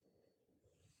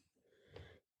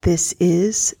This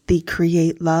is the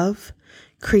Create Love,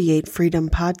 Create Freedom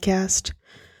podcast.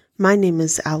 My name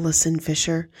is Allison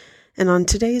Fisher, and on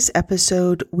today's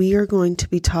episode, we are going to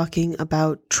be talking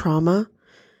about trauma,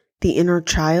 the inner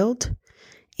child,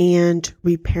 and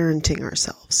reparenting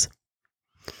ourselves.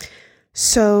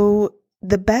 So,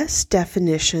 the best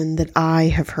definition that I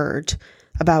have heard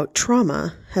about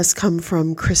trauma has come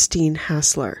from Christine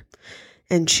Hassler,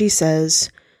 and she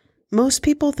says, most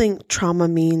people think trauma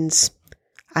means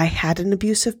I had an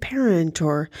abusive parent,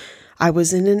 or I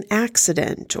was in an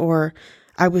accident, or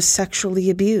I was sexually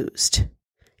abused.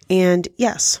 And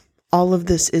yes, all of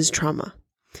this is trauma.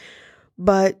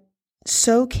 But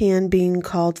so can being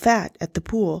called fat at the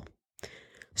pool.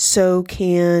 So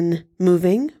can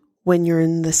moving when you're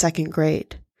in the second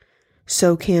grade.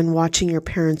 So can watching your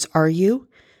parents argue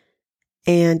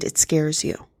and it scares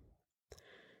you.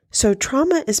 So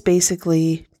trauma is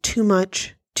basically too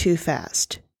much, too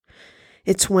fast.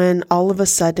 It's when all of a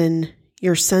sudden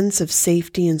your sense of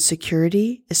safety and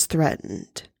security is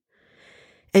threatened,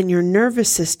 and your nervous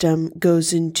system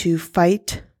goes into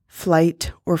fight,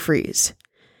 flight, or freeze,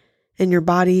 and your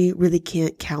body really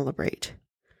can't calibrate.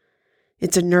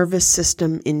 It's a nervous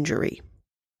system injury.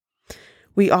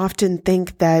 We often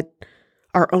think that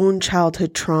our own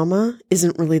childhood trauma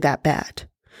isn't really that bad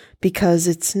because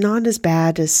it's not as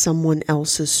bad as someone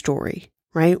else's story,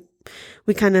 right?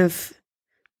 We kind of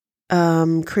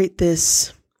create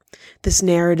this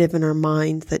narrative in our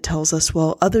mind that tells us,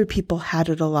 well, other people had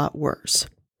it a lot worse.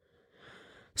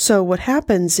 So what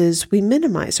happens is we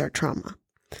minimize our trauma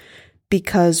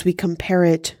because we compare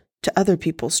it to other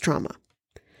people's trauma.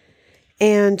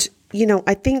 And,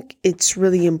 I think it's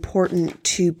really important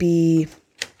to be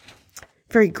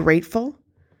very grateful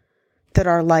that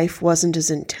our life wasn't as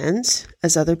intense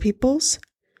as other people's,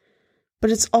 but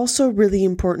it's also really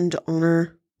important to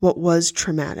honor what was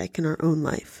traumatic in our own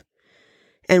life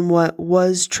and what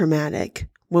was traumatic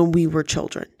when we were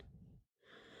children,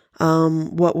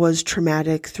 what was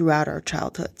traumatic throughout our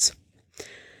childhoods.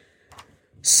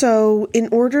 So in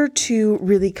order to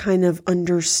really kind of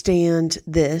understand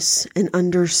this and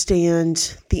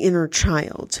understand the inner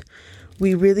child,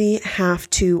 we really have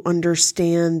to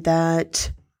understand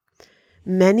that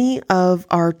many of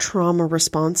our trauma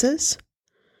responses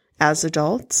as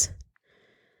adults,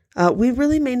 we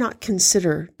really may not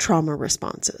consider trauma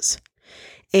responses.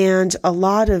 And a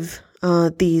lot of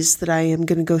these that I am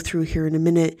going to go through here in a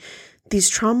minute, these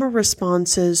trauma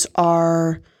responses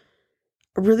are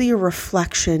really a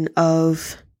reflection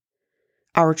of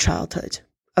our childhood,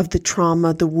 of the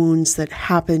trauma, the wounds that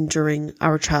happened during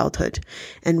our childhood,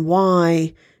 and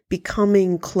why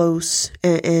becoming close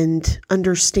and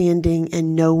understanding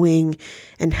and knowing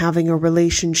and having a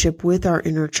relationship with our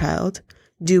inner child,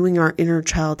 doing our inner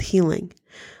child healing,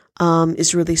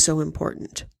 is really so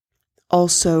important.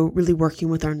 Also, really working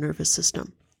with our nervous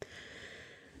system.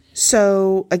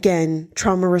 So again,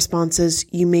 trauma responses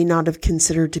you may not have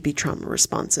considered to be trauma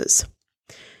responses.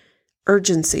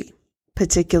 Urgency,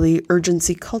 particularly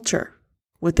urgency culture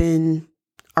within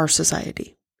our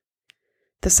society.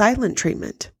 The silent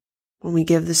treatment, when we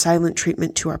give the silent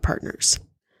treatment to our partners.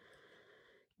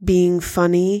 Being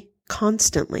funny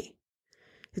constantly.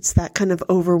 It's that kind of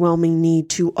overwhelming need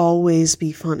to always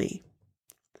be funny.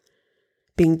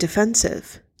 Being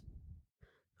defensive.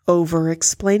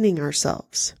 Over-explaining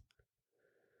ourselves.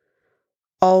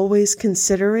 Always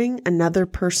considering another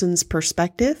person's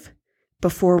perspective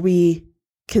before we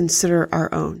consider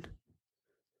our own.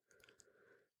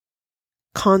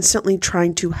 Constantly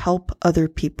trying to help other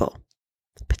people,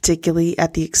 particularly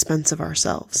at the expense of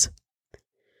ourselves.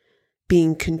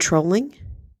 Being controlling,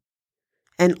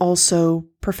 and also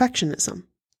perfectionism.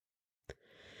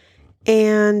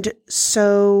 And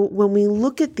so when we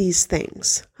look at these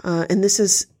things, and this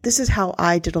is how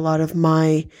I did a lot of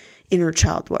my inner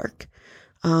child work.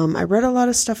 I read a lot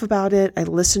of stuff about it. I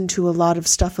listened to a lot of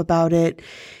stuff about it.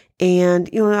 And,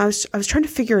 I was trying to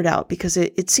figure it out because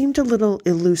it seemed a little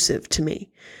elusive to me.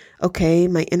 Okay,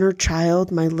 my inner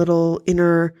child, my little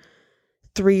inner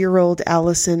 3-year-old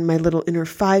Allison, my little inner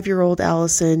 5-year-old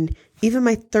Allison, even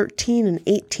my 13 and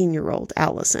 18-year-old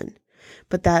Allison.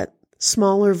 But that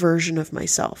smaller version of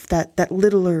myself, that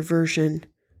littler version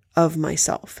of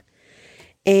myself.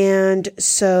 And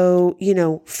so,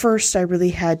 first I really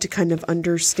had to kind of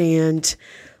understand,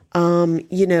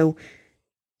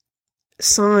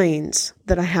 signs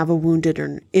that I have a wounded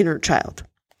inner child.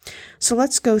 So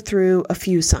let's go through a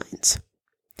few signs.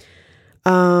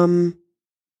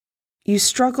 You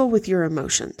struggle with your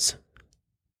emotions.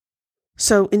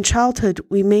 So in childhood,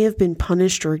 we may have been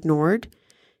punished or ignored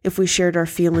if we shared our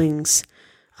feelings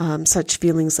such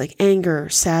feelings like anger,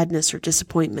 sadness, or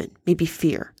disappointment, maybe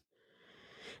fear.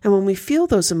 And when we feel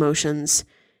those emotions,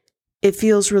 it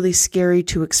feels really scary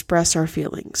to express our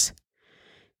feelings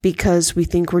because we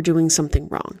think we're doing something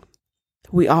wrong.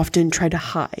 We often try to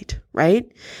hide, right?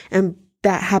 And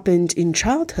that happened in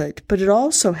childhood, but it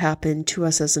also happened to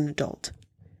us as an adult.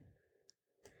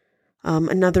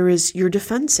 Another is you're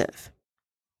defensive.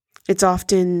 It's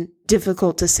often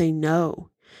difficult to say no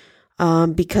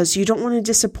because you don't want to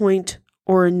disappoint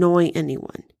or annoy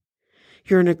anyone.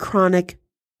 You're in a chronic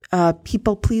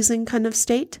people-pleasing kind of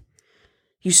state.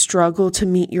 You struggle to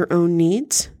meet your own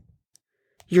needs.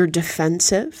 You're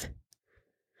defensive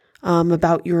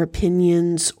about your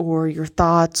opinions or your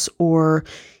thoughts or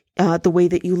the way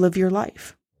that you live your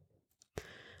life.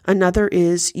 Another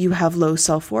is you have low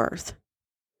self-worth.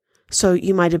 So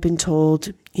you might have been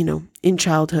told, in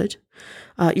childhood,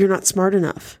 you're not smart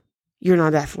enough. You're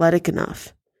not athletic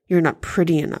enough. You're not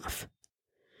pretty enough.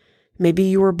 Maybe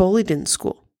you were bullied in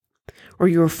school, or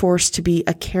you were forced to be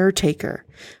a caretaker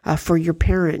for your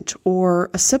parent or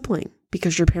a sibling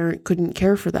because your parent couldn't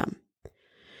care for them.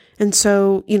 And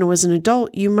so, as an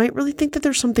adult, you might really think that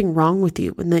there's something wrong with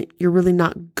you and that you're really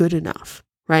not good enough,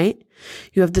 right?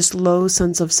 You have this low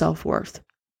sense of self-worth.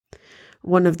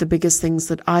 One of the biggest things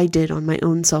that I did on my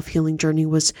own self-healing journey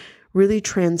was really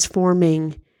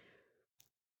transforming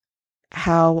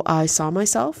how I saw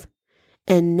myself.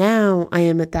 And now I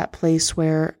am at that place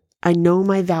where I know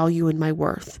my value and my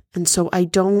worth. And so I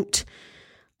don't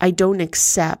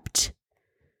accept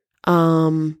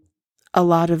a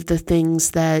lot of the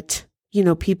things that,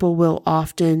 people will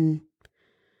often,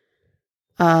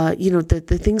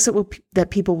 the things that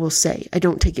people will say. I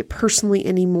don't take it personally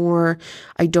anymore.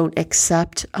 I don't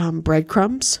accept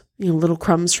breadcrumbs, little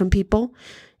crumbs from people,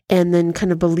 and then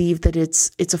kind of believe that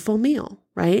it's a full meal,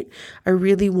 right? I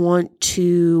really want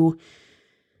to,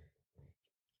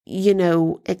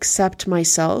 accept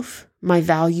myself, my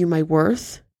value, my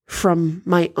worth from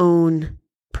my own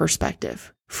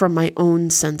perspective, from my own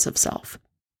sense of self.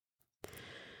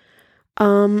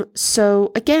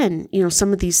 So again,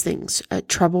 some of these things,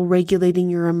 trouble regulating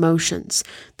your emotions.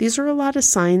 These are a lot of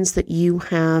signs that you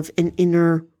have an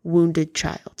inner wounded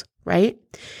child, right?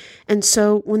 And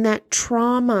so when that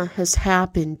trauma has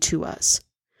happened to us,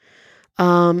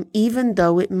 even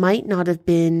though it might not have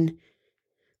been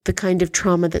the kind of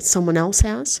trauma that someone else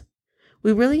has,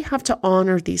 we really have to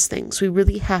honor these things. We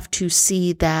really have to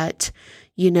see that,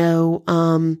 there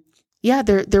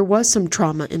was some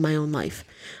trauma in my own life.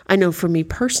 I know for me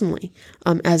personally,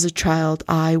 as a child,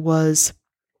 I was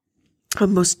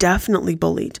most definitely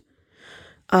bullied,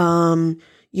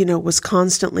 was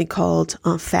constantly called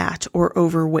fat or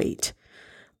overweight.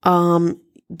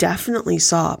 Definitely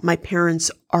saw my parents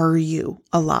argue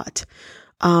a lot,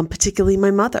 particularly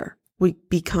my mother.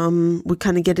 We kind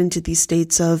of get into these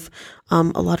states of a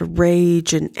lot of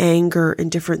rage and anger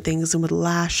and different things and would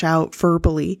lash out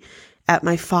verbally at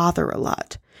my father a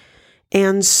lot.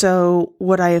 And so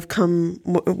what I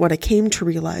came to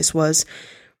realize was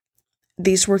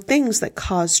these were things that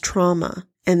caused trauma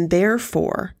and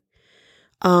therefore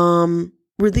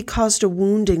really caused a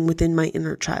wounding within my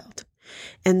inner child.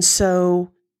 And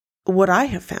so what I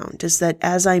have found is that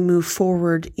as I move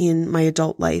forward in my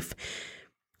adult life,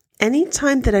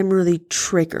 anytime that I'm really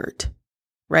triggered,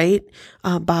 right,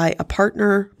 by a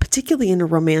partner, particularly in a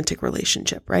romantic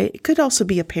relationship, right? It could also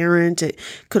be a parent. It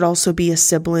could also be a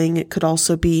sibling. It could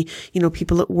also be,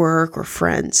 people at work or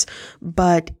friends.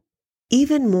 But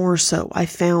even more so, I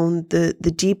found the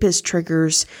deepest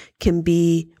triggers can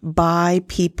be by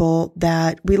people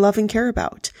that we love and care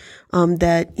about,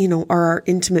 that, are our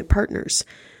intimate partners,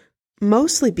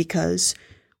 mostly because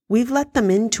we've let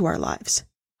them into our lives.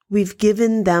 We've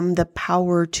given them the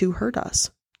power to hurt us,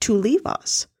 to leave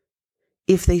us,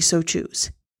 if they so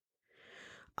choose.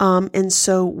 And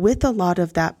so with a lot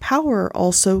of that power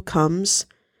also comes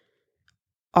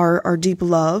our deep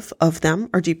love of them,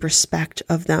 our deep respect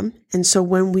of them. And so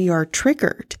when we are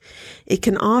triggered, it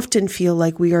can often feel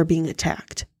like we are being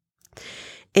attacked.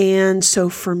 And so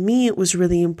for me, it was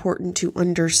really important to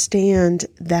understand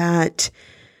that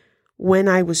when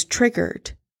I was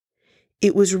triggered,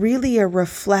 it was really a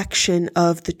reflection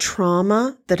of the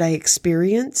trauma that I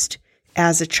experienced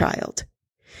as a child.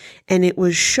 And it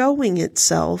was showing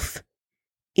itself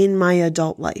in my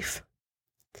adult life.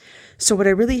 So what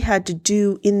I really had to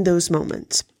do in those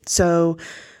moments, so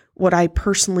what I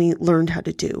personally learned how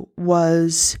to do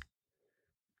was,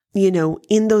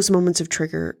 in those moments of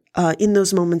trigger, in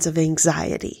those moments of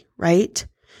anxiety, right?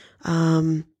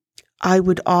 I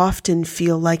would often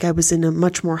feel like I was in a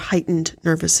much more heightened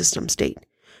nervous system state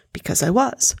because I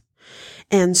was.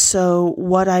 And so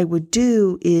what I would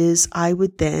do is I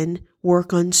would then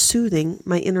work on soothing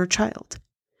my inner child.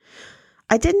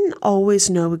 I didn't always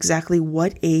know exactly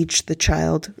what age the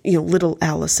child, little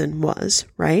Allison was,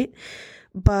 right?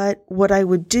 But what I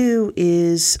would do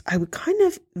is I would kind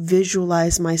of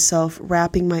visualize myself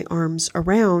wrapping my arms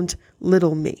around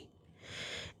little me.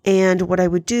 And what I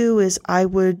would do is I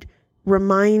would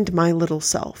remind my little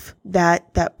self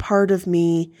that part of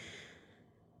me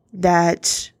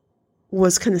that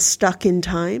was kind of stuck in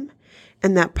time,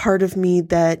 and that part of me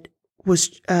that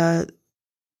was,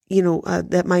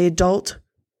 that my adult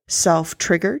self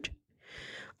triggered,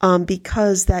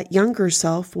 because that younger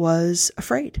self was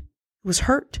afraid, was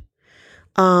hurt.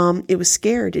 It was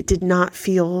scared. It did not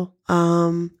feel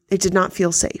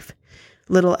safe.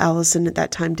 Little Allison at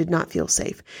that time did not feel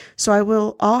safe. So I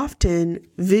will often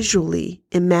visually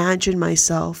imagine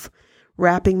myself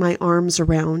wrapping my arms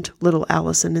around little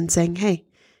Allison and saying, hey,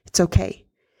 it's okay.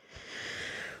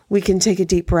 We can take a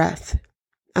deep breath.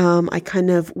 I kind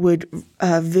of would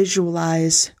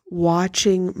visualize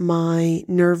watching my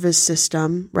nervous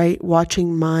system, right?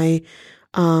 Watching my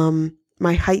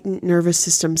heightened nervous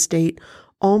system state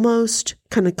almost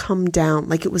kind of come down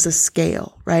like it was a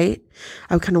scale, right?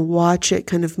 I would kind of watch it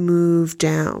kind of move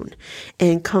down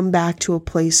and come back to a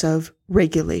place of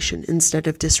regulation instead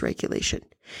of dysregulation.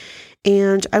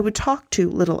 And I would talk to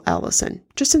little Allison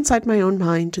just inside my own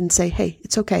mind and say, hey,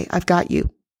 it's okay. I've got you.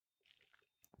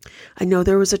 I know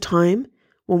there was a time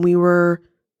when we were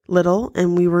little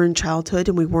and we were in childhood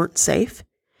and we weren't safe,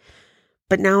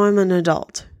 but now I'm an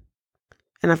adult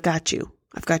and I've got you.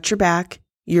 I've got your back.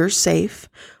 You're safe.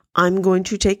 I'm going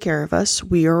to take care of us.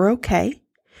 We are okay.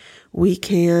 We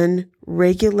can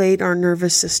regulate our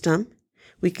nervous system.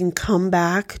 We can come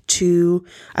back to,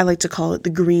 I like to call it the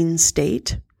green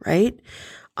state, right?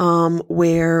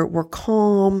 Where we're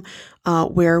calm,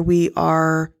 where we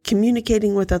are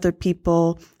communicating with other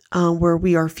people, where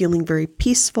we are feeling very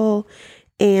peaceful.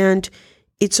 And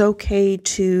it's okay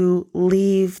to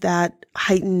leave that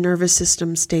heightened nervous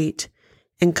system state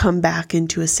and come back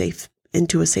into a safe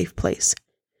place.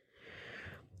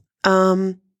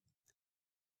 And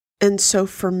so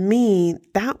for me,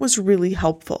 that was really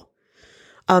helpful.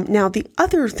 Now the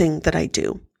other thing that I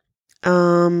do,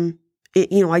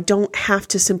 I don't have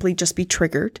to simply just be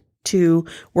triggered to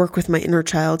work with my inner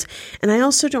child. And I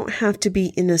also don't have to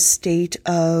be in a state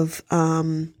of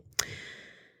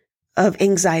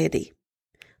anxiety.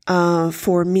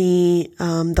 For me,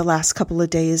 the last couple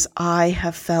of days, I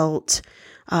have felt,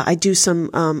 I do some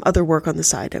other work on the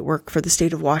side. I work for the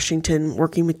state of Washington,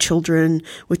 working with children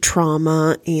with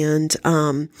trauma and,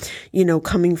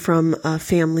 coming from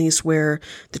families where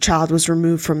the child was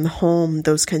removed from the home,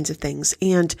 those kinds of things.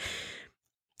 And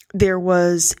there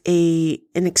was an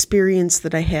experience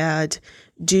that I had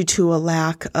due to a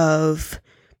lack of,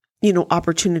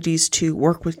 opportunities to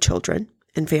work with children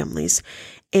and families.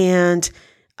 And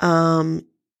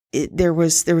there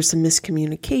was some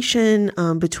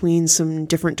miscommunication between some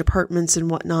different departments and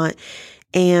whatnot.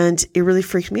 And it really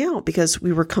freaked me out because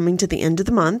we were coming to the end of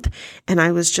the month and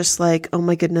I was just like, oh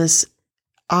my goodness,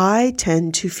 I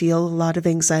tend to feel a lot of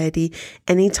anxiety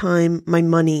anytime my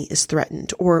money is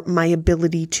threatened or my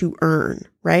ability to earn,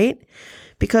 right?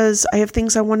 Because I have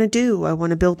things I want to do. I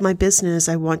want to build my business.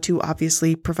 I want to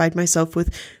obviously provide myself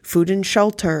with food and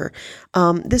shelter.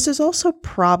 This is also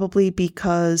probably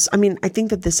because, I think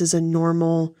that this is a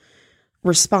normal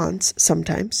response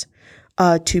sometimes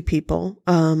to people.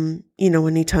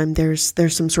 Anytime there's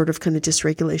some sort of kind of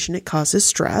dysregulation, it causes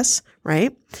stress,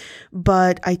 right?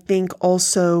 But I think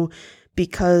also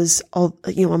because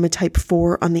I'm a type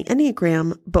 4 on the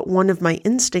Enneagram, but one of my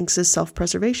instincts is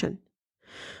self-preservation.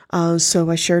 So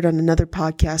I shared on another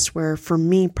podcast where for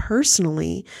me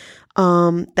personally,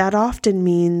 that often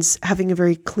means having a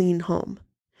very clean home,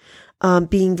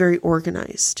 being very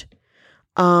organized,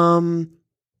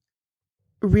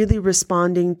 really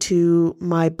responding to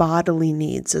my bodily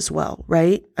needs as well,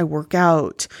 right? I work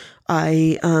out.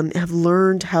 I have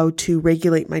learned how to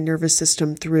regulate my nervous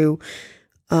system through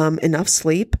enough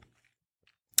sleep,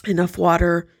 enough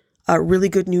water, really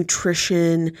good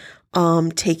nutrition,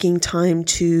 taking time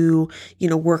to,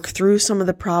 work through some of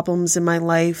the problems in my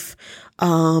life,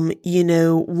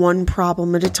 one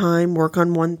problem at a time, work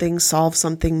on one thing, solve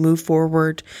something, move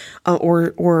forward,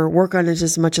 or work on it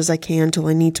as much as I can till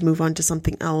I need to move on to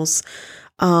something else.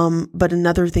 But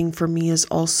another thing for me is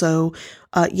also,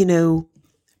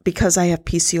 because I have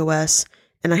PCOS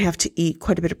and I have to eat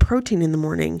quite a bit of protein in the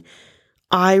morning,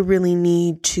 I really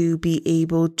need to be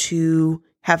able to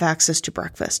have access to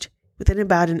breakfast within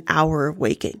about an hour of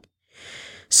waking.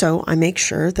 So I make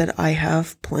sure that I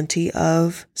have plenty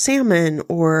of salmon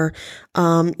or,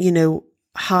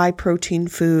 high protein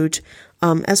food,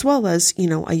 as well as,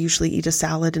 I usually eat a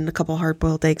salad and a couple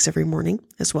hard-boiled eggs every morning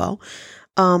as well.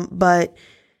 But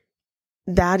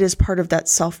that is part of that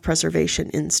self-preservation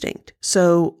instinct.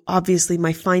 So obviously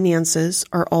my finances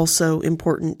are also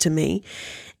important to me.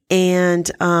 And,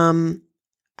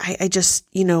 I just,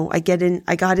 I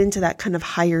got into that kind of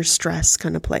higher stress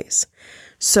kind of place.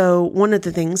 So one of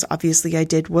the things obviously I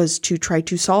did was to try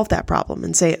to solve that problem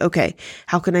and say, okay,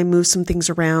 how can I move some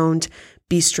things around,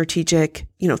 be strategic,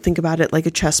 think about it like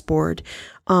a chessboard.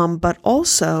 But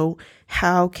also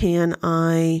how can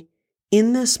I,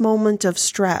 in this moment of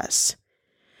stress,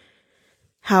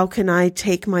 how can I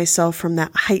take myself from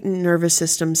that heightened nervous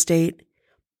system state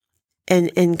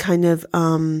and kind of,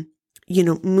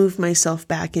 move myself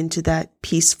back into that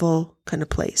peaceful kind of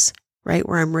place, right?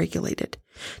 Where I'm regulated.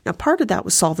 Now, part of that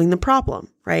was solving the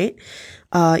problem, right?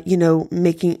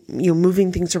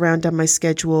 Moving things around on my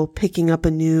schedule, picking up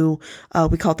a new,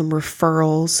 we call them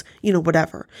referrals,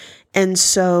 whatever. And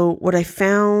so what I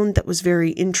found that was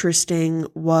very interesting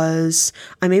was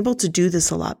I'm able to do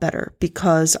this a lot better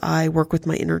because I work with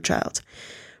my inner child.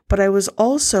 But I was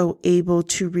also able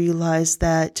to realize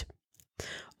that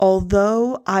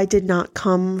although I did not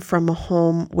come from a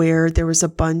home where there was a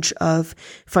bunch of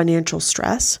financial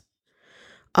stress,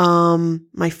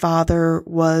 my father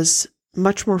was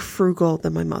much more frugal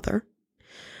than my mother.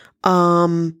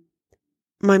 My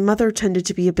mother tended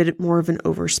to be a bit more of an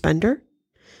overspender,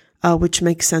 which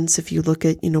makes sense if you look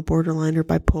at, borderline or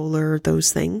bipolar,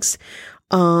 those things.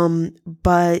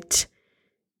 But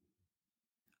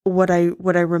what I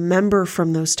remember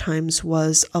from those times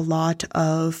was a lot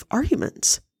of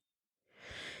arguments.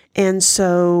 And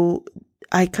so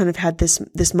I kind of had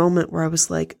this moment where I was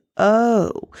like,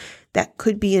 oh, that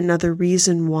could be another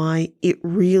reason why it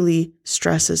really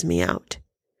stresses me out.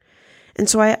 And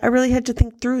so I really had to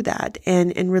think through that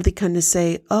and really kind of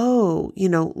say, oh,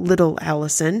 little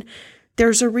Allison,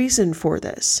 there's a reason for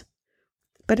this.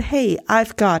 But hey,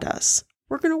 I've got us.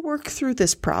 We're going to work through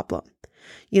this problem.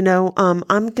 I'm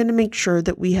going to make sure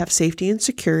that we have safety and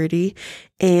security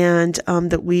and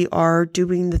that we are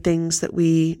doing the things that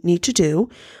we need to do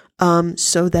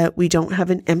so that we don't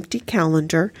have an empty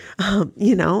calendar,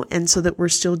 and so that we're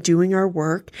still doing our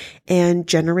work and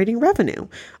generating revenue,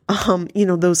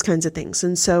 those kinds of things.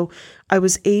 And so I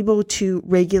was able to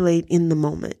regulate in the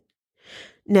moment.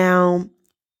 Now,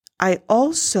 I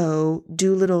also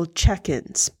do little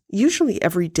check-ins, usually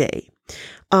every day.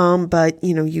 But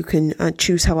you can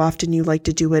choose how often you like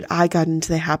to do it. I got into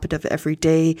the habit of every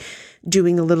day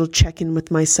doing a little check-in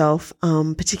with myself,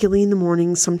 particularly in the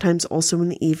morning, sometimes also in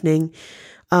the evening,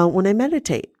 when I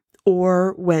meditate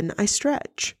or when I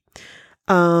stretch.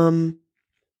 And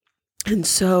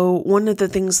so one of the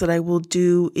things that I will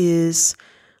do is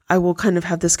I will kind of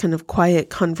have this kind of quiet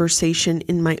conversation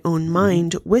in my own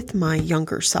mind with my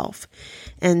younger self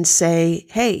and say,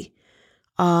 hey,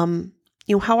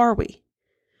 how are we?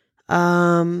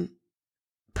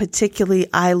 Particularly,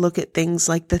 I look at things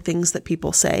like the things that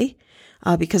people say,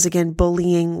 because again,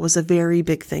 bullying was a very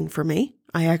big thing for me.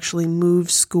 I actually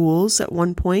moved schools at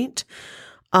one point,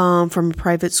 from a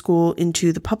private school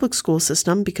into the public school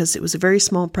system because it was a very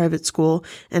small private school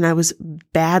and I was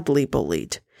badly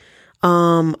bullied.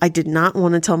 I did not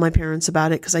want to tell my parents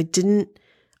about it because I didn't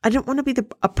want to be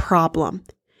a problem.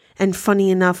 And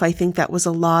funny enough, I think that was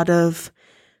a lot of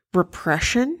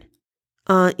repression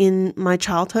in my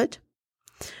childhood.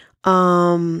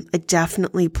 I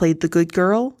definitely played the good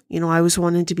girl. I always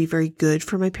wanted to be very good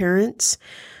for my parents.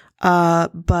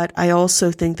 But I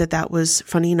also think that was,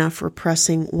 funny enough,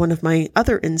 repressing one of my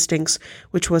other instincts,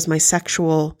 which was my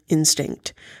sexual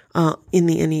instinct, in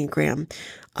the Enneagram.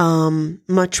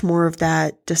 Much more of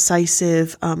that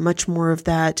decisive, much more of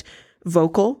that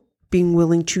vocal, being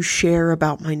willing to share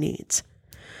about my needs.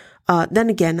 Then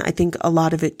again, I think a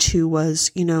lot of it too was,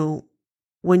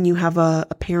 when you have a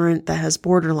parent that has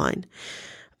borderline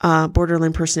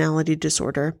personality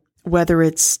disorder, whether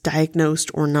it's diagnosed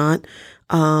or not,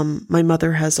 my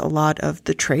mother has a lot of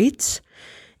the traits,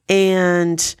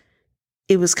 and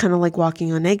it was kind of like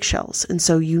walking on eggshells. And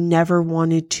so you never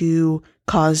wanted to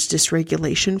cause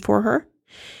dysregulation for her.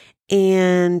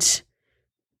 And,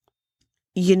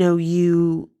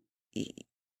 you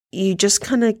just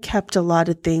kind of kept a lot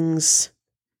of things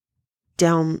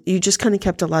down. You just kind of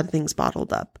kept a lot of things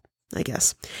bottled up, I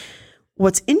guess.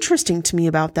 What's interesting to me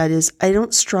about that is I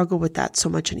don't struggle with that so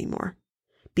much anymore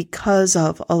because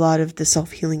of a lot of the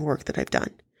self-healing work that I've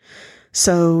done.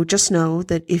 So just know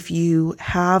that if you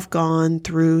have gone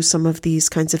through some of these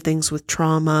kinds of things with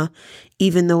trauma,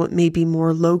 even though it may be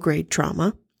more low-grade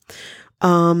trauma,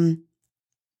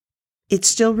 it's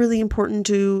still really important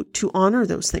to honor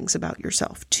those things about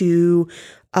yourself, to,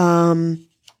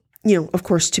 of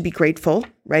course, to be grateful,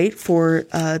 right, for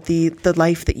the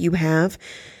life that you have,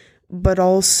 but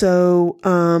also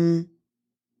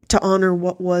to honor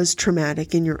what was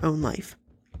traumatic in your own life.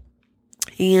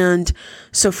 And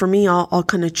so for me, I'll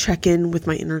kind of check in with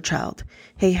my inner child.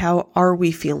 Hey, how are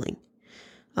we feeling?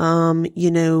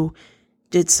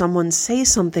 Did someone say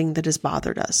something that has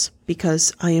bothered us?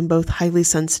 Because I am both highly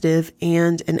sensitive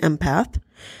and an empath.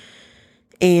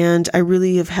 And I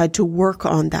really have had to work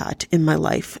on that in my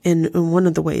life. And one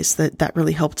of the ways that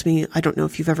really helped me, I don't know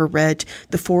if you've ever read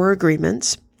The 4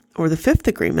 Agreements or The 5th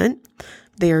Agreement.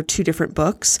 They are 2 different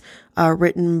books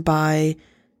written by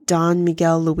Don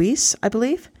Miguel Luis, I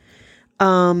believe.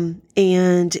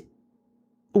 And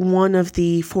one of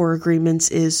the 4 agreements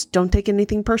is don't take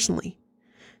anything personally.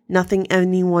 Nothing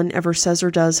anyone ever says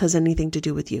or does has anything to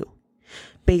do with you.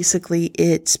 Basically,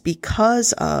 it's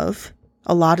because of,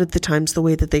 a lot of the times, the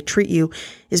way that they treat you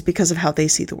is because of how they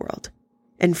see the world.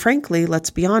 And frankly, let's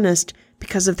be honest,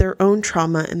 because of their own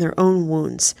trauma and their own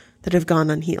wounds that have gone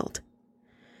unhealed.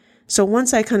 So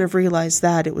once I kind of realized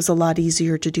that, it was a lot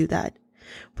easier to do that.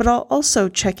 But I'll also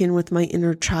check in with my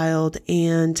inner child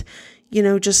and,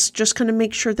 just kind of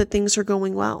make sure that things are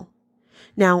going well.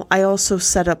 Now, I also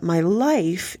set up my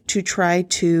life to try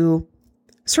to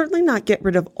certainly not get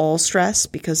rid of all stress,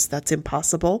 because that's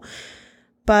impossible,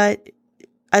 but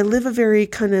I live a very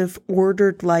kind of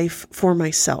ordered life for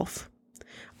myself.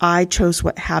 I chose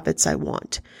what habits I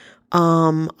want.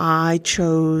 I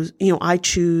choose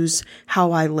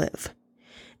how I live.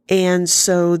 And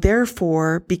so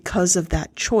therefore, because of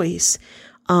that choice,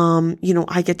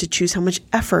 I get to choose how much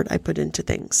effort I put into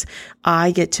things.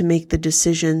 I get to make the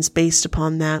decisions based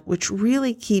upon that, which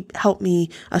really help me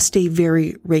stay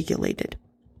very regulated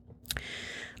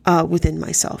within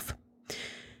myself.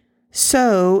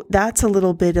 So that's a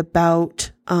little bit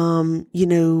about,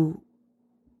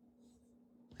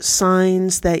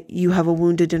 signs that you have a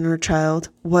wounded inner child,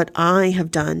 what I have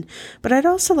done. But I'd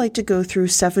also like to go through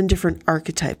 7 different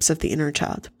archetypes of the inner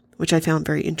child, which I found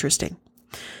very interesting.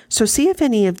 So see if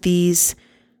any of these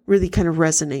really kind of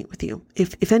resonate with you.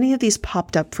 If any of these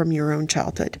popped up from your own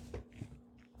childhood.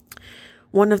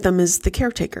 One of them is the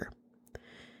caretaker.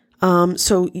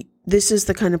 So this is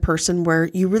the kind of person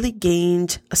where you really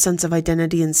gained a sense of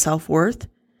identity and self-worth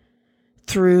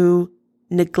through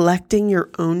neglecting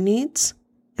your own needs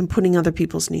and putting other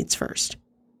people's needs first.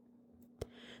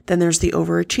 Then there's the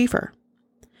overachiever.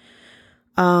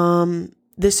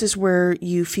 This is where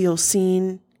you feel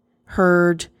seen,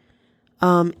 heard,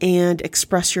 and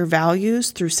express your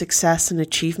values through success and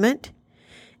achievement,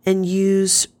 and you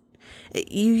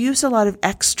use a lot of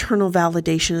external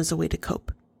validation as a way to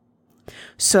cope.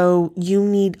 So you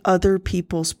need other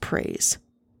people's praise.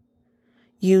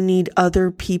 You need other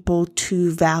people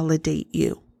to validate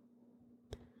you.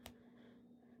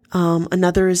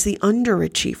 Another is the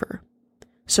underachiever.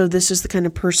 So this is the kind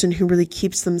of person who really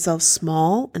keeps themselves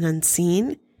small and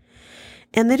unseen,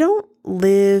 and they don't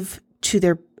live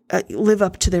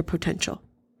up to their potential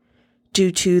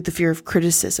due to the fear of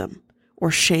criticism or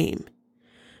shame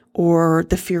or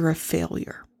the fear of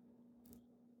failure.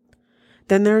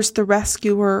 Then there's the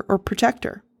rescuer or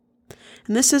protector.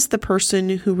 And this is the person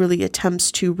who really attempts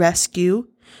to rescue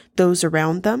those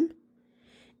around them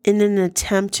in an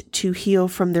attempt to heal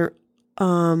from their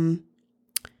own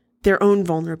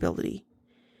vulnerability.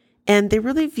 And they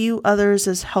really view others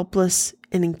as helpless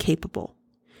and incapable.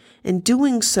 And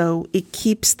doing so, it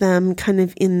keeps them kind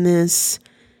of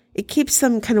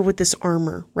with this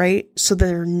armor, right? So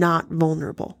they're not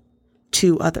vulnerable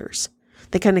to others.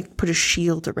 They kind of put a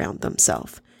shield around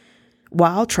themselves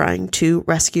while trying to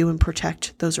rescue and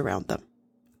protect those around them.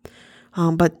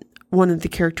 But one of the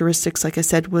characteristics, like I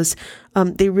said, was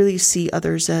they really see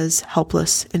others as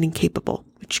helpless and incapable,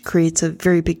 which creates a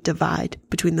very big divide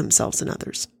between themselves and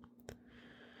others.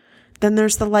 Then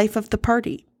there's the life of the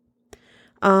party.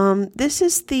 This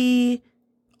is the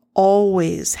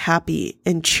always happy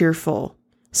and cheerful,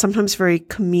 sometimes very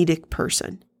comedic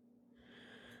person.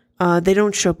 They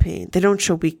don't show pain. They don't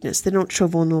show weakness. They don't show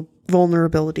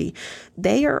vulnerability.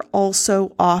 They are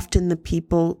also often the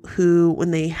people who,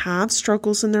 when they have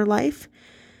struggles in their life,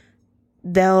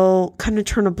 they'll kind of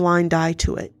turn a blind eye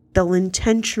to it. They'll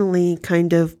intentionally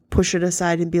kind of push it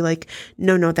aside and be like,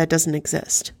 no, that doesn't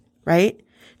exist, right?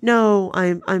 No,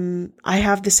 I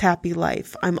have this happy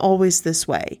life. I'm always this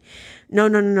way.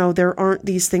 No. There aren't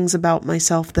these things about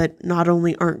myself that not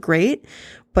only aren't great,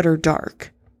 but are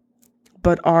dark,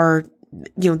 but are,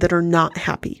 that are not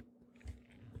happy.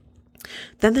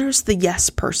 Then there's the yes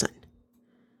person.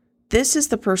 This is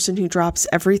the person who drops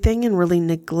everything and really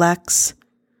neglects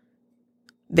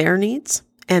their needs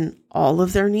and all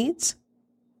of their needs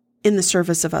in the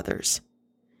service of others.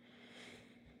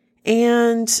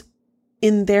 And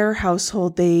in their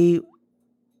household, they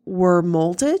were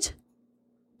molded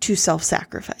to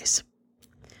self-sacrifice.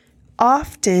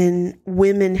 Often,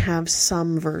 women have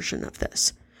some version of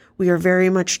this. We are very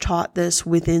much taught this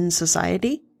within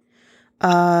society.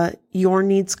 Your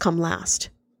needs come last.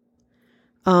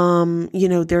 I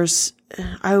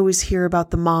always hear about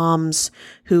the moms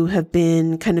who have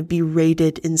been kind of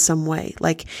berated in some way,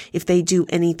 like if they do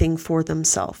anything for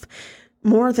themselves,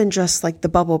 more than just like the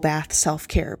bubble bath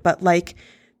self-care, but like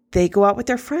they go out with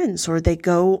their friends or they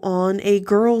go on a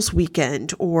girls'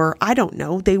 weekend, or I don't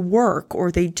know, they work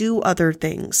or they do other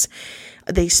things.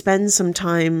 They spend some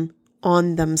time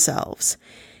on themselves.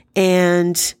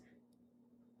 And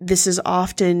this is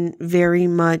often very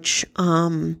much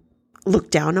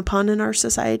looked down upon in our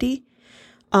society,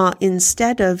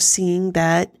 instead of seeing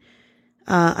that.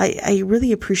 I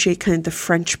really appreciate kind of the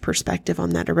French perspective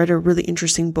on that. I read a really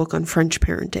interesting book on French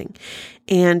parenting,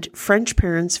 and French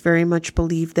parents very much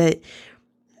believe that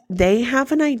they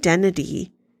have an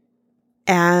identity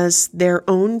as their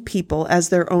own people, as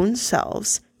their own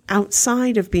selves,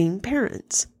 outside of being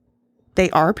parents. They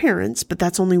are parents, but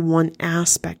that's only one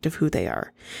aspect of who they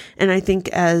are. And I think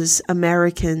as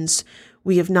Americans,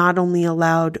 we have not only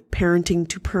allowed parenting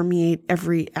to permeate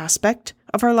every aspect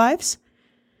of our lives,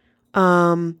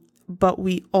 but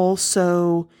we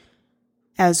also,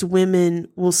 as women,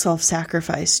 will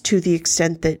self-sacrifice to the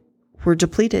extent that we're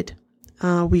depleted.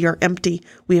 We are empty.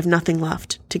 We have nothing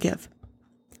left to give.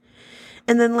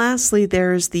 And then lastly,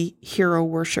 there's the hero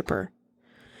worshiper.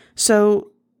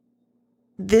 So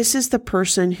this is the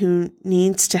person who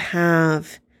needs to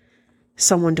have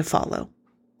someone to follow.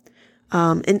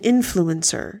 An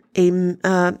influencer,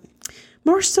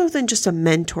 more so than just a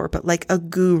mentor, but like a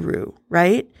guru,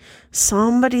 right?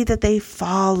 Somebody that they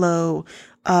follow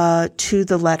to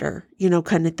the letter,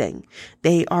 kind of thing.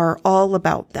 They are all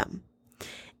about them.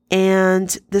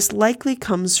 And this likely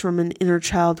comes from an inner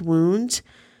child wound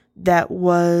that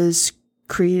was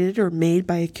created or made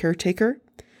by a caretaker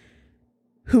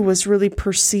who was really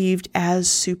perceived as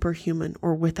superhuman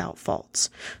or without faults.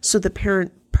 So the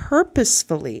parent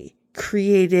purposefully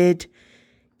created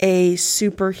a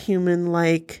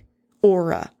superhuman-like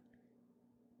aura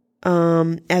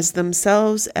as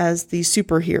themselves as the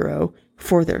superhero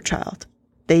for their child.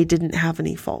 They didn't have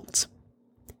any faults.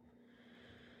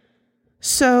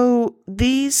 So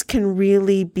these can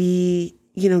really be,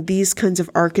 these kinds of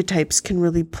archetypes can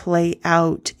really play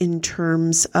out in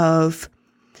terms of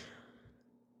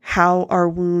how our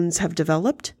wounds have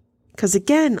developed. Because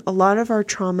again, a lot of our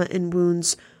trauma and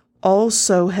wounds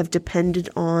also have depended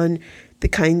on the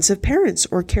kinds of parents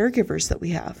or caregivers that we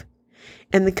have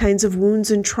and the kinds of wounds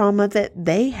and trauma that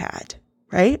they had,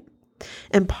 right?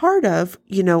 And part of,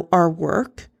 our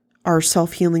work, our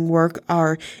self-healing work,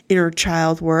 our inner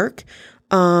child work,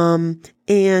 and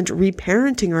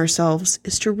reparenting ourselves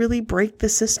is to really break the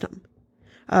system.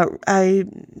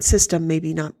 System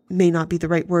may not be the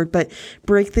right word, but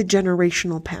break the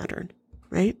generational pattern,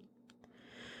 right?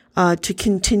 To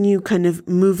continue kind of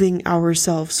moving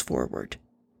ourselves forward.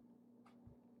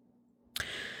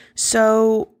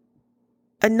 So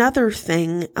another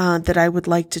thing that I would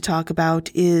like to talk about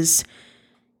is,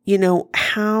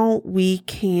 how we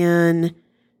can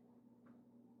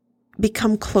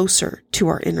become closer to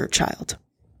our inner child.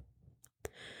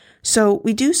 So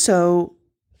we do so,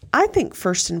 I think,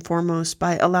 first and foremost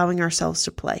by allowing ourselves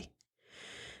to play.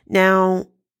 Now,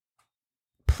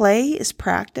 play is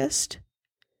practiced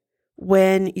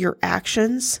when your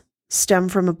actions stem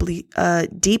from a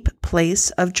deep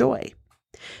place of joy,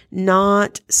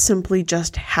 not simply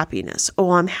just happiness.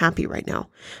 Oh, I'm happy right now.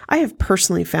 I have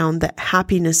personally found that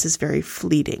happiness is very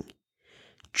fleeting.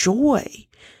 Joy.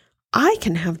 I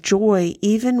can have joy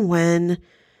even when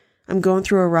I'm going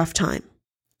through a rough time,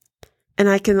 and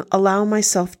I can allow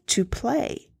myself to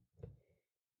play.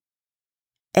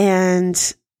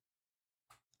 And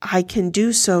I can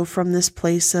do so from this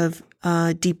place of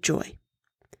deep joy.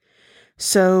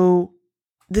 So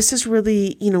this is really,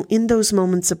 in those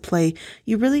moments of play,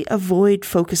 you really avoid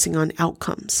focusing on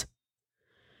outcomes.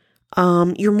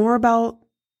 You're more about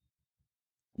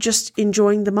just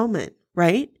enjoying the moment,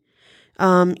 right?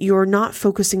 You're not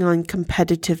focusing on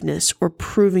competitiveness or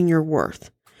proving your worth.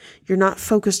 You're not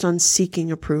focused on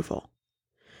seeking approval.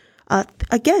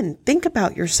 Again, think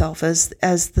about yourself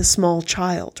as the small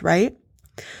child, right?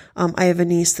 I have a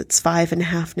niece that's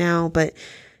 5.5 now, but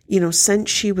since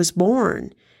she was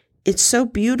born, it's so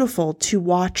beautiful to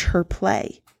watch her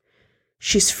play.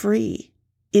 She's free,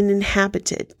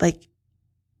 uninhabited. Like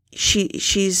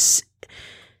she's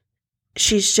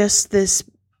just this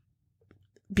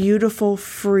beautiful,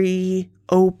 free,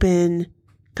 open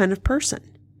kind of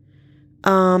person.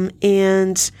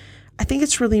 And I think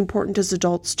it's really important as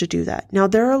adults to do that. Now,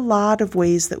 there are a lot of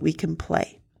ways that we can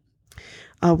play.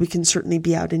 We can certainly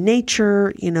be out in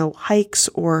nature, hikes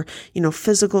or,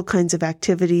 physical kinds of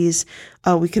activities.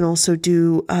 We can also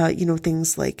do,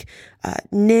 things like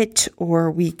knit,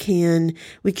 or we can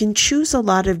choose a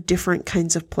lot of different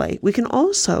kinds of play. We can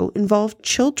also involve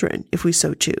children if we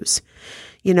so choose.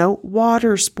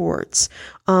 Water sports.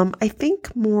 I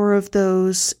think more of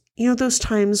those, those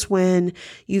times when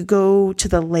you go to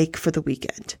the lake for the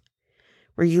weekend,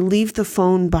 where you leave the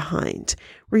phone behind,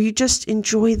 where you just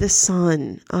enjoy the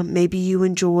sun. Maybe you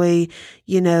enjoy,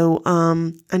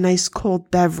 a nice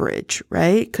cold beverage,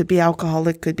 right? Could be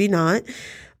alcoholic, could be not.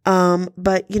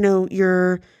 But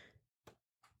you're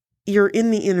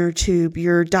in the inner tube,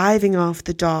 you're diving off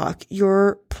the dock,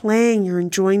 you're playing, you're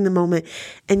enjoying the moment,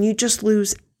 and you just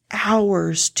lose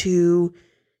hours to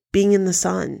being in the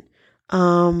sun.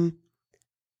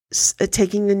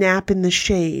 Taking a nap in the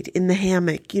shade, in the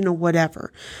hammock,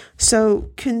 whatever. So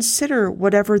consider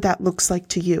whatever that looks like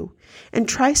to you and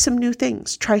try some new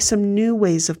things, try some new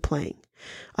ways of playing.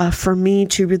 For me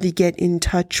to really get in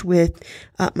touch with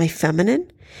my feminine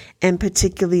and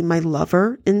particularly my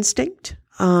lover instinct,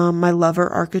 my lover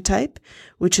archetype,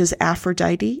 which is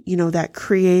Aphrodite, that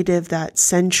creative, that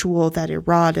sensual, that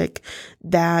erotic,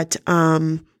 that,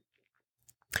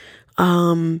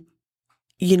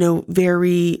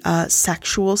 very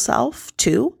sexual self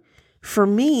too. For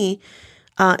me,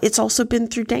 it's also been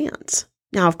through dance.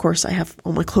 Now, of course, I have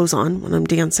all my clothes on when I'm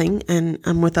dancing and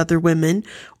I'm with other women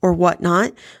or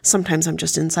whatnot. Sometimes I'm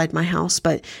just inside my house,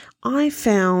 but I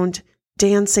found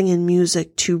dancing and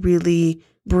music to really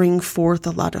bring forth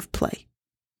a lot of play.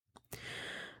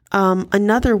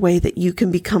 Another way that you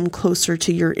can become closer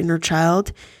to your inner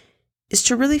child is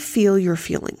to really feel your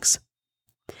feelings.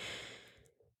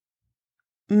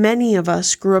 Many of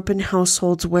us grew up in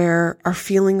households where our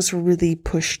feelings were really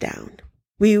pushed down.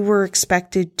 We were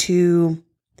expected to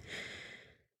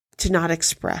not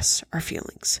express our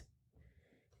feelings.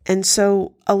 And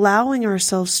so allowing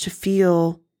ourselves to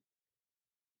feel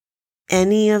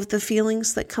any of the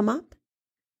feelings that come up,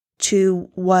 to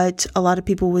what a lot of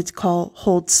people would call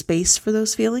hold space for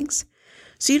those feelings.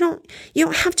 So you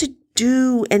don't have to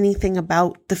do anything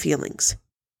about the feelings.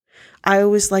 I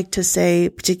always like to say,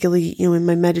 particularly, in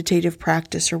my meditative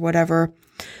practice or whatever,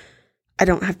 I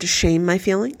don't have to shame my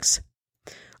feelings.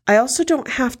 I also don't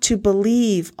have to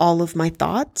believe all of my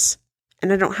thoughts,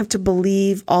 and I don't have to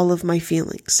believe all of my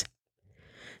feelings.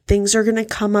 Things are going to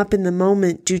come up in the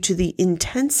moment due to the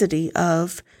intensity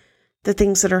of the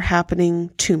things that are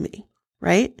happening to me,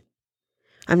 right?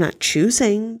 I'm not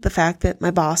choosing the fact that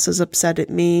my boss is upset at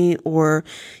me or,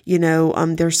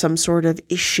 there's some sort of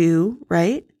issue,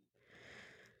 right?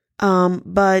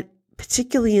 But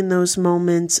particularly in those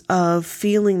moments of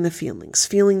feeling the feelings,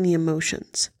 feeling the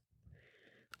emotions,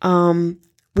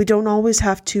 we don't always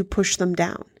have to push them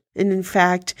down. And in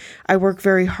fact, I work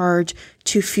very hard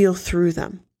to feel through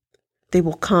them. They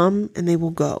will come and they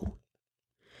will go.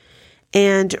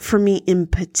 And for me in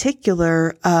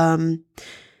particular,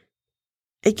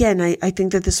 again, I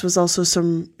think that this was also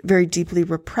some very deeply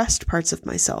repressed parts of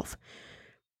myself.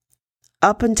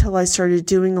 Up until I started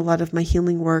doing a lot of my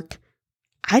healing work,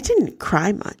 I didn't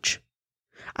cry much.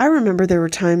 I remember there were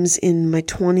times in my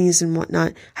 20s and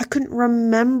whatnot, I couldn't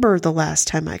remember the last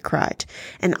time I cried.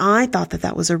 And I thought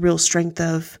that was a real strength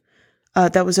of,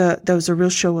 that was a real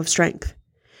show of strength.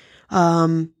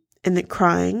 And that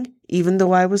crying, even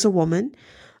though I was a woman,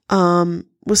 was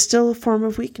still a form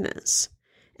of weakness.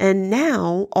 And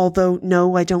now, although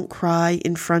no, I don't cry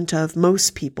in front of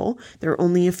most people, there are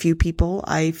only a few people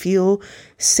I feel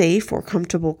safe or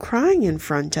comfortable crying in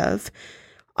front of.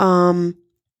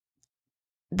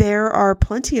 There are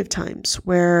plenty of times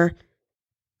where,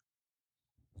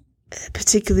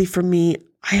 particularly for me,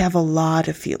 I have a lot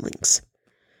of feelings.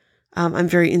 I'm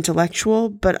very intellectual,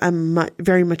 but I'm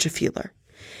very much a feeler.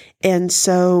 And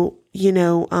so,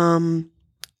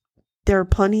 there are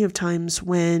plenty of times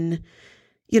when,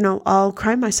 I'll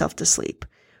cry myself to sleep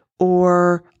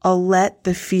or I'll let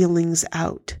the feelings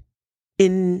out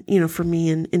for me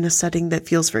in a setting that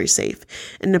feels very safe.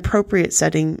 An appropriate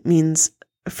setting means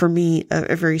for me,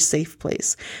 a very safe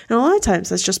place. And a lot of times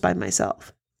that's just by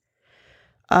myself.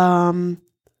 But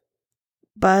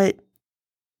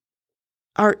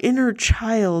our inner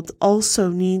child also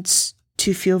needs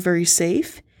to feel very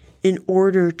safe in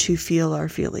order to feel our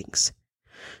feelings.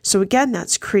 So again,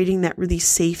 that's creating that really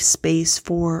safe space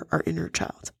for our inner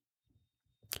child.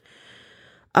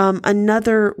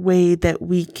 Another way that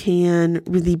we can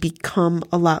really become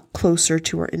a lot closer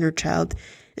to our inner child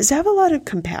is to have a lot of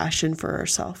compassion for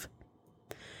ourselves.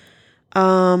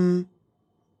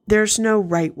 There's no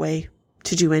right way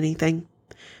to do anything.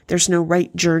 There's no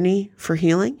right journey for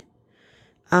healing.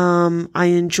 I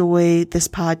enjoy this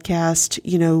podcast,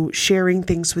 sharing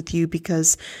things with you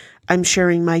because I'm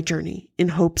sharing my journey in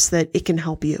hopes that it can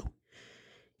help you.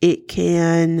 It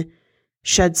can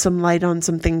shed some light on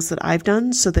some things that I've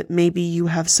done so that maybe you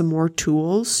have some more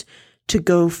tools to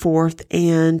go forth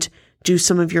and do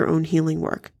some of your own healing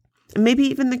work. And maybe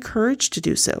even the courage to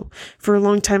do so. For a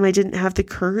long time, I didn't have the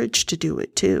courage to do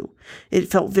it too. It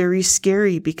felt very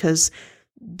scary because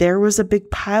there was a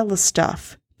big pile of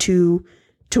stuff to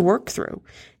work through.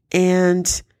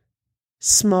 And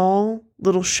small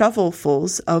little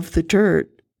shovelfuls of the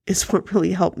dirt is what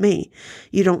really helped me.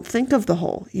 You don't think of the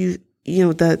whole,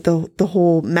 the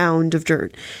whole mound of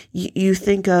dirt. You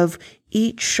think of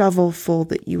each shovelful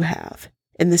that you have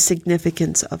and the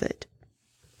significance of it.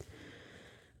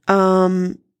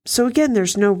 So again,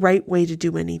 there's no right way to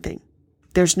do anything.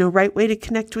 There's no right way to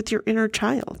connect with your inner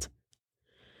child.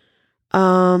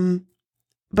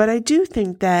 But I do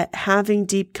think that having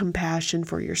deep compassion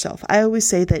for yourself, I always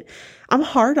say that I'm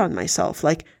hard on myself.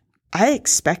 Like, I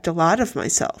expect a lot of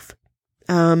myself.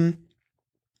 I'm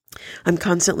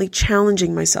constantly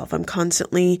challenging myself. I'm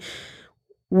constantly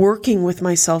working with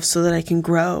myself so that I can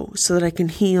grow, so that I can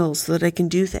heal, so that I can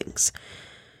do things.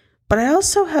 But I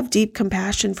also have deep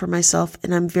compassion for myself,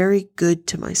 and I'm very good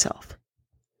to myself.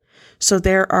 So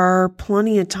there are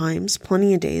plenty of times,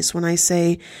 plenty of days when I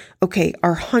say, okay,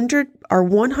 our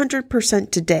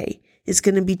 100% today is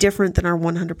going to be different than our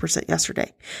 100%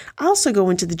 yesterday. I also go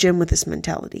into the gym with this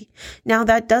mentality. Now,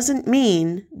 that doesn't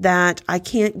mean that I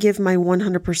can't give my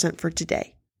 100% for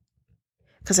today,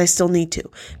 because I still need to.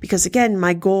 Because again,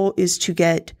 my goal is to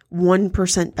get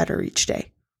 1% better each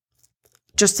day.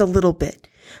 Just a little bit.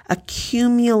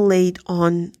 Accumulate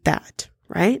on that,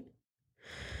 right?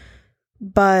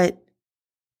 But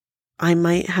I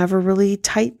might have a really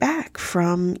tight back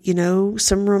from,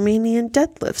 some Romanian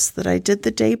deadlifts that I did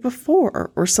the day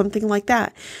before or something like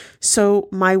that. So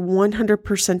my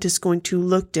 100% is going to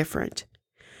look different,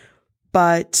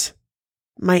 but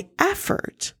my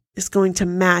effort is going to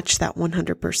match that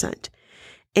 100%.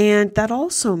 And that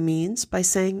also means by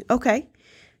saying, okay,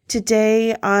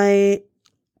 today I'm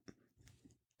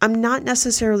not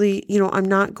necessarily, I'm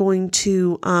not going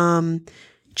to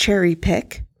cherry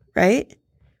pick, right?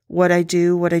 What I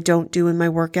do, what I don't do in my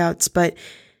workouts, but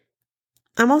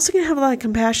I'm also going to have a lot of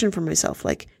compassion for myself.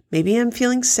 Like, maybe I'm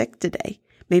feeling sick today.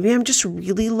 Maybe I'm just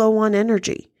really low on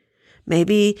energy.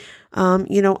 Maybe, I'm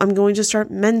going to start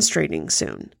menstruating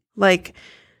soon. Like,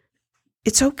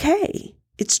 it's okay.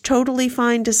 It's totally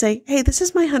fine to say, hey, this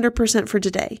is my 100% for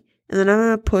today. And then I'm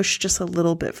going to push just a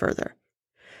little bit further.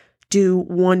 Do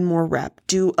one more rep,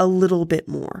 do a little bit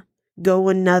more, go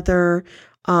another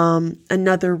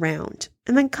round,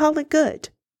 and then call it good.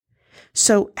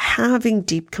 So having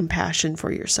deep compassion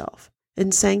for yourself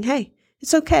and saying, hey,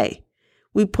 it's okay.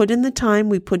 We put in the time,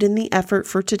 we put in the effort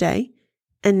for today,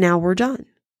 and now we're done.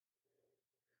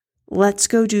 Let's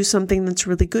go do something that's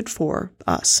really good for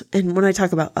us. And when I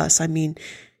talk about us, I mean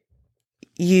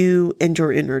you and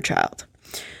your inner child.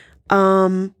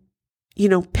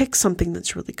 Pick something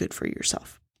that's really good for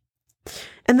yourself.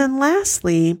 And then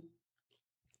lastly,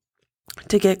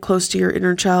 to get close to your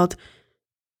inner child,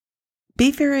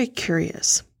 be very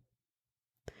curious.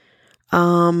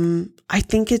 I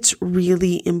think it's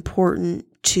really important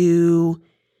to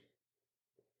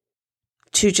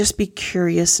just be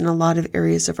curious in a lot of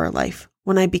areas of our life.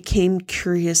 When I became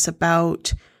curious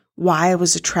about why I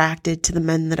was attracted to the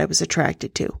men that I was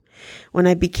attracted to, when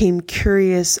I became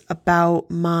curious about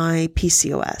my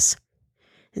PCOS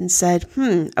and said,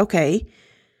 okay,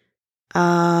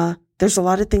 there's a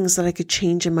lot of things that I could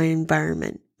change in my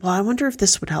environment. Well, I wonder if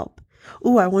this would help.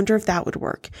 Ooh, I wonder if that would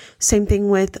work. Same thing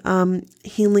with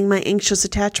healing my anxious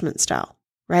attachment style,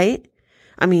 right?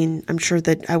 I mean, I'm sure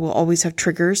that I will always have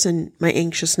triggers, and my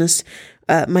anxious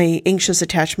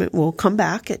attachment will come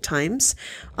back at times,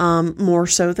 more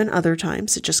so than other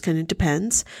times. It just kind of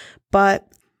depends. But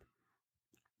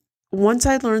once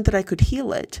I learned that I could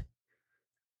heal it,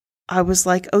 I was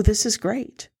like, oh, this is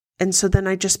great. And so then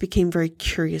I just became very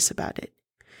curious about it.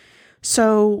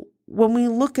 So when we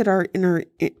look at our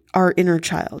inner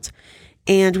child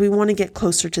and we want to get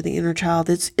closer to the inner child,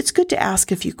 it's good to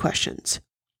ask a few questions.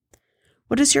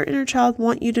 What does your inner child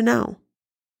want you to know?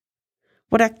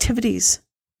 What activities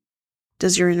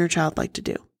does your inner child like to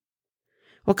do?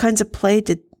 What kinds of play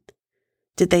did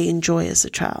they enjoy as a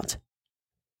child?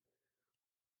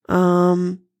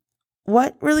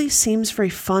 What really seems very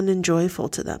fun and joyful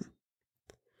to them?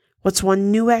 What's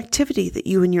one new activity that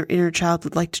you and your inner child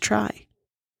would like to try?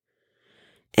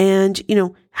 And,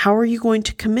 how are you going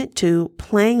to commit to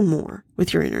playing more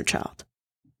with your inner child?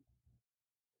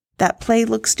 That play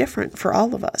looks different for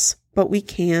all of us, but we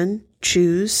can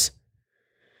choose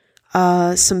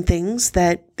some things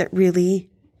that really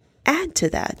add to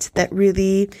that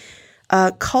really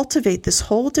cultivate this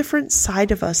whole different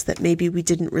side of us that maybe we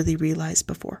didn't really realize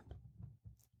before.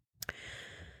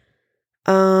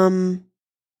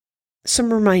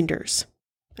 Some reminders.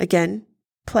 Again,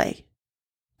 play.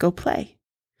 Go play.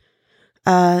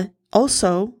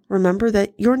 Also, remember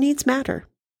that your needs matter.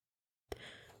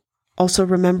 Also,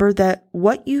 remember that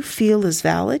what you feel is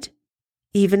valid,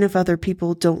 even if other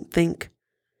people don't think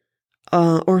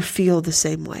or feel the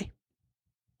same way.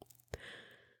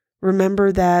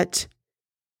 Remember that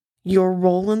your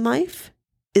role in life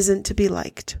isn't to be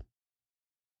liked.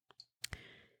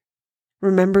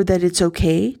 Remember that it's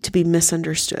okay to be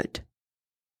misunderstood.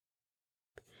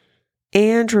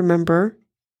 And remember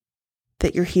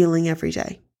that you're healing every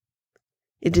day.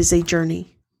 It is a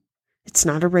journey. It's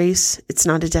not a race. It's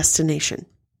not a destination.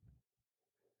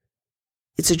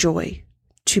 It's a joy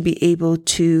to be able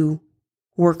to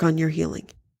work on your healing.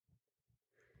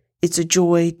 It's a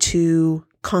joy to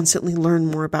constantly learn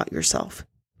more about yourself,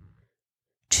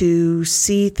 to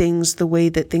see things the way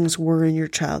that things were in your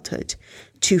childhood,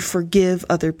 to forgive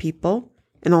other people,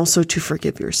 and also to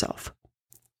forgive yourself.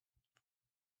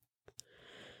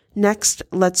 Next,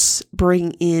 let's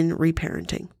bring in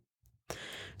reparenting.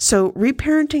 So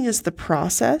reparenting is the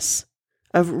process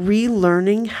of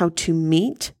relearning how to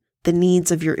meet the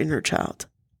needs of your inner child.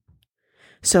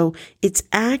 So it's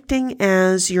acting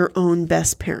as your own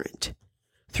best parent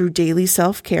through daily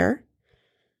self-care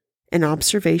and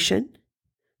observation,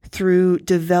 through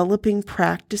developing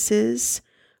practices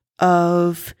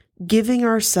of giving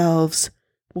ourselves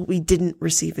what we didn't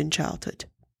receive in childhood.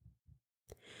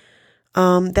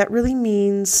 That really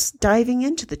means diving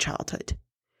into the childhood,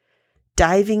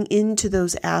 diving into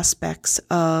those aspects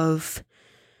of,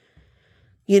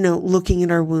 looking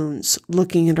at our wounds,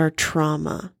 looking at our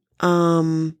trauma,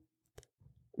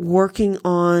 working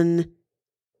on,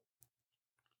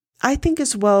 I think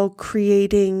as well,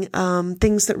 creating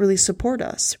things that really support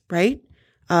us, right?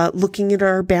 Looking at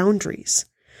our boundaries,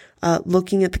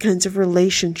 looking at the kinds of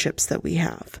relationships that we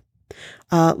have.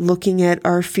 Looking at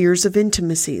our fears of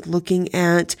intimacy, looking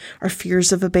at our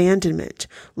fears of abandonment,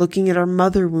 looking at our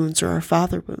mother wounds or our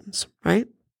father wounds, right?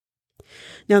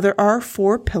 Now, there are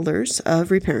 4 pillars of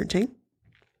reparenting.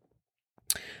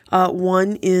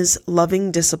 One is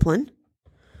loving discipline.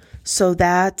 So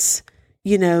that's,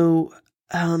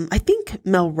 I think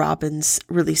Mel Robbins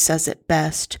really says it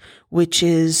best, which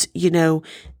is, no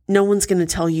one's going to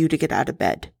tell you to get out of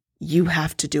bed. You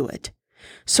have to do it.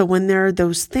 So when there are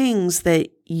those things that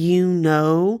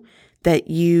that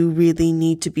you really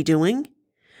need to be doing,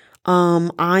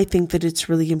 I think that it's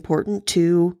really important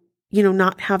to,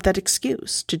 not have that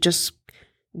excuse to just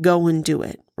go and do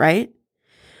it, right?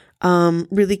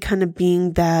 Really kind of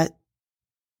being that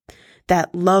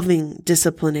loving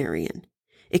disciplinarian.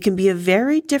 It can be a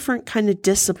very different kind of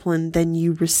discipline than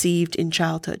you received in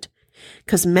childhood,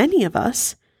 because many of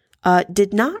us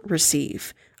did not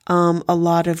receive a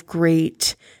lot of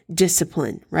great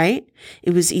discipline, right?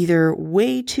 It was either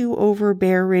way too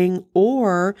overbearing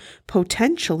or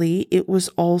potentially it was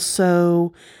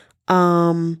also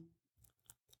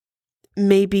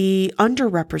maybe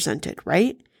underrepresented,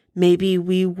 right? Maybe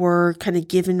we were kind of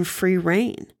given free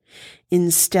rein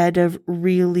instead of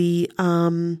really,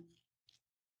 really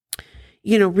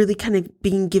kind of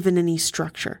being given any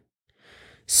structure.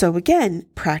 So again,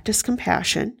 practice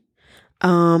compassion.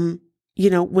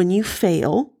 When you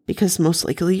fail, because most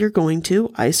likely you're going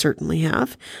to, I certainly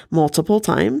have multiple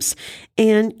times,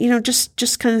 and,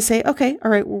 just kind of say, okay, all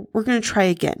right, we're going to try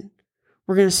again.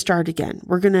 We're going to start again.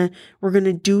 We're going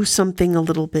to do something a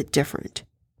little bit different.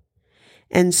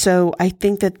 And so I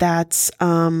think that that's,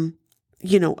 a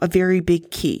very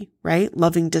big key, right?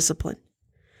 Loving discipline.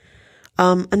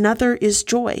 Another is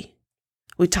joy.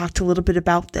 We talked a little bit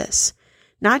about this,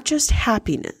 not just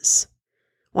happiness.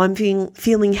 Well, I'm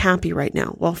feeling happy right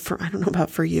now. Well, I don't know about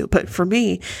for you, but for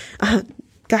me,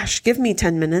 gosh, give me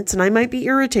 10 minutes and I might be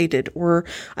irritated, or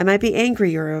I might be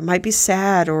angry, or I might be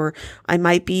sad, or I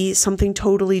might be something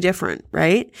totally different,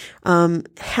 right?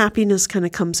 Happiness kind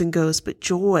of comes and goes, but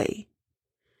joy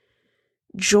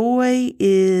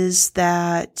is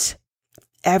that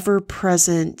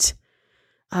ever-present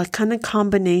kind of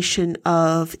combination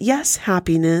of, yes,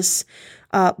 happiness,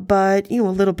 but, a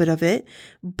little bit of it,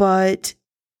 but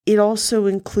it also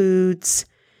includes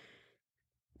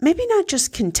maybe not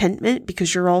just contentment,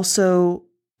 because you're also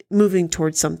moving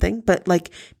towards something, but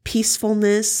like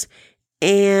peacefulness,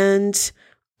 and,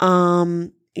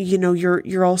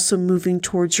 you're also moving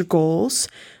towards your goals.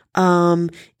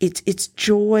 It's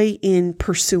joy in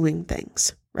pursuing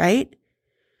things, right?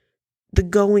 The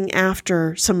going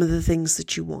after some of the things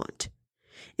that you want.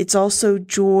 It's also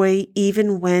joy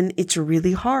even when it's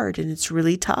really hard and it's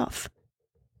really tough.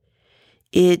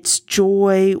 It's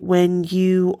joy when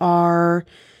you are,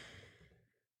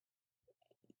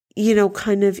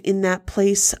 kind of in that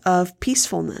place of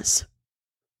peacefulness.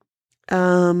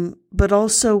 But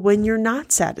also when you're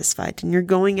not satisfied and you're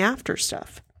going after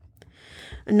stuff.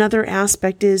 Another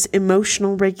aspect is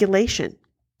emotional regulation.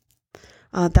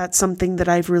 That's something that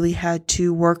I've really had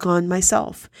to work on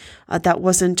myself. That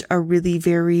wasn't a really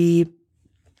very,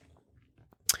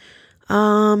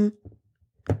 I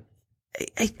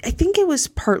think it was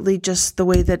partly just the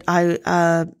way that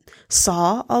I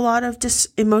saw a lot of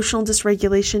emotional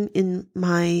dysregulation in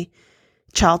my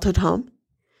childhood home.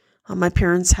 My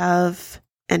parents have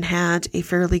and had a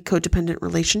fairly codependent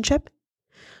relationship.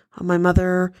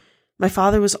 My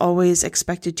father was always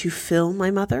expected to fill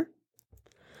my mother.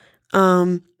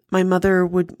 My mother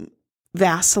would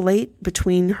vacillate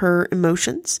between her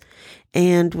emotions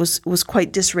and was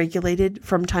quite dysregulated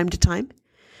from time to time.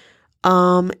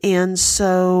 And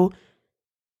so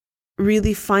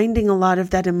really finding a lot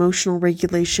of that emotional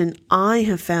regulation, I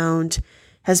have found,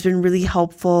 has been really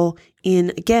helpful in,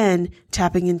 again,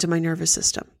 tapping into my nervous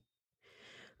system.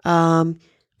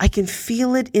 I can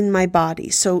feel it in my body.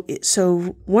 So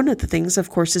one of the things, of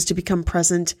course, is to become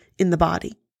present in the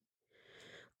body.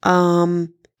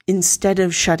 Instead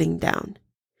of shutting down,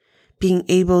 being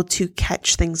able to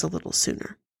catch things a little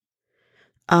sooner.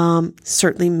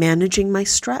 Certainly managing my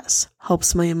stress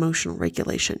helps my emotional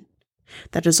regulation.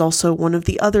 That is also one of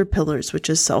the other pillars, which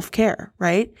is self-care,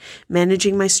 right?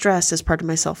 Managing my stress is part of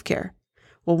my self-care.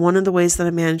 Well, one of the ways that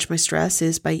I manage my stress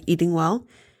is by eating well,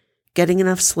 getting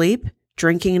enough sleep,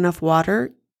 drinking enough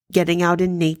water, getting out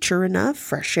in nature enough,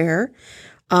 fresh air,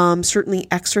 certainly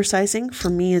exercising. For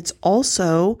me, it's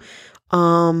also,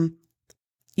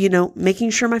 making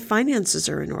sure my finances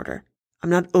are in order. I'm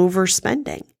not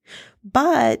overspending,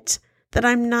 but that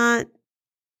I'm not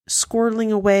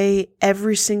squirreling away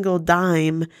every single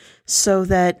dime so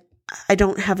that I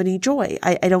don't have any joy.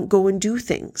 I don't go and do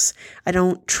things. I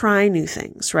don't try new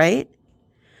things, right?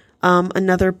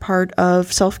 Another part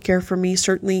of self-care for me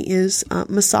certainly is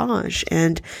massage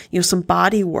and, some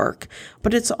body work,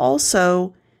 but it's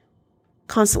also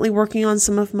constantly working on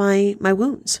some of my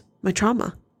wounds, my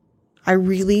trauma. I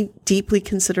really deeply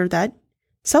consider that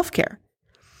self-care.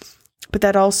 But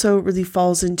that also really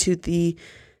falls into the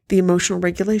emotional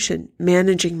regulation,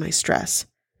 managing my stress.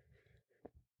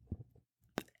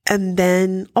 And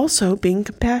then also being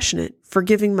compassionate,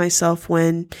 forgiving myself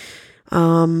when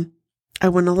I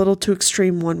went a little too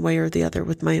extreme one way or the other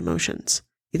with my emotions,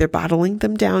 either bottling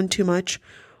them down too much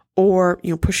or,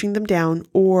 pushing them down,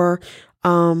 or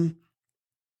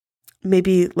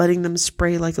maybe letting them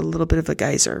spray like a little bit of a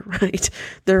geyser, right?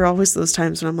 There are always those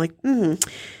times when I'm like,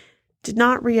 did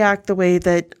not react the way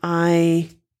that I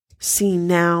see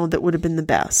now that would have been the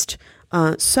best.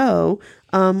 So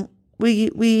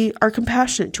we are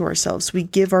compassionate to ourselves. We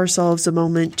give ourselves a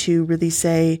moment to really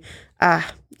say,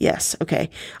 yes, okay,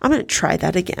 I'm going to try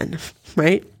that again,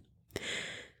 right?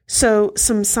 So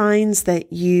some signs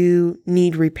that you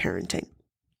need reparenting.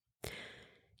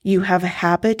 You have a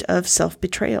habit of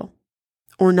self-betrayal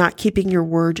or not keeping your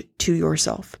word to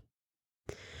yourself.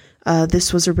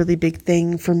 This was a really big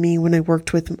thing for me when I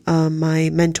worked with my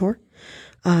mentor,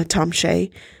 Tom Shea,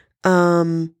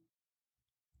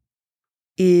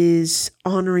 is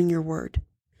honoring your word.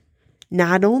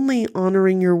 Not only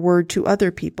honoring your word to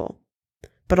other people,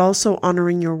 but also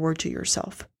honoring your word to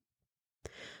yourself.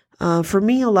 For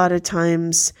me, a lot of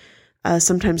times,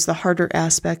 sometimes the harder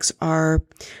aspects are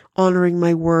honoring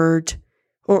my word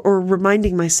or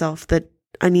reminding myself that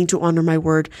I need to honor my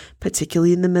word,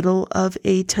 particularly in the middle of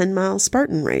a 10-mile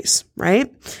Spartan race,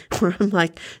 right? Where I'm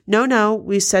like, no,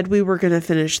 we said we were going to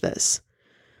finish this.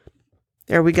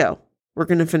 There we go. We're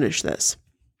going to finish this.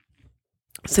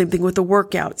 Same thing with the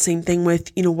workout. Same thing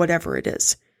with, whatever it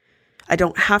is. I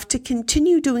don't have to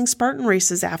continue doing Spartan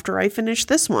races after I finish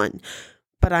this one,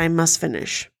 but I must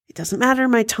finish. It doesn't matter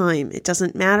my time. It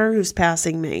doesn't matter who's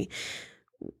passing me.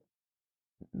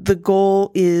 The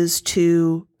goal is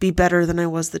to be better than I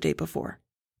was the day before.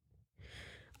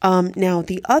 Now,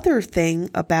 the other thing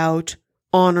about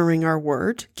honoring our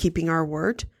word, keeping our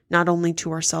word, not only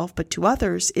to ourselves, but to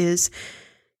others, is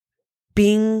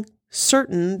being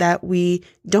certain that we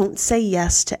don't say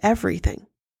yes to everything.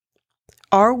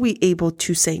 Are we able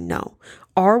to say no?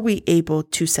 Are we able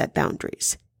to set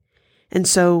boundaries? And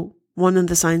so one of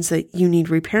the signs that you need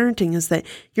reparenting is that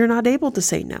you're not able to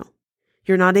say no.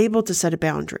 You're not able to set a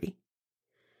boundary.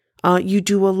 You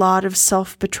do a lot of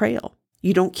self-betrayal.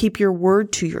 You don't keep your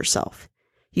word to yourself.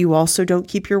 You also don't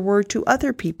keep your word to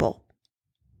other people.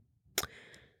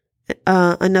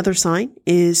 Another sign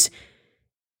is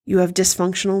you have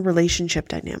dysfunctional relationship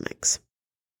dynamics.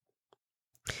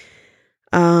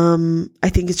 I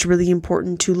think it's really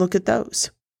important to look at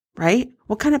those, right?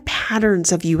 What kind of patterns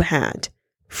have you had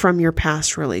from your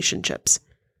past relationships?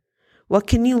 What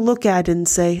can you look at and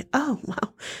say, oh,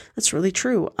 wow, that's really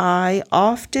true. I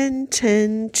often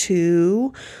tend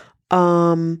to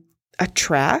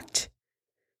attract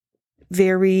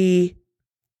very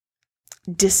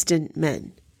distant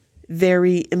men,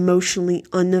 very emotionally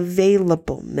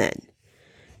unavailable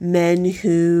men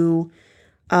who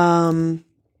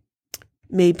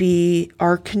maybe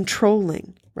are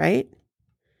controlling, right?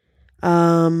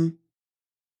 They're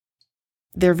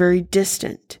very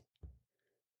distant.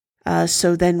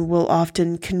 So then we'll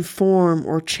often conform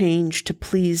or change to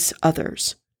please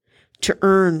others, to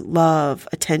earn love,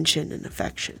 attention, and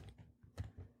affection.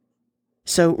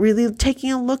 So really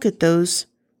taking a look at those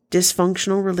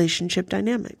dysfunctional relationship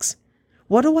dynamics.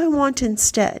 What do I want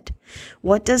instead?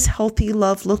 What does healthy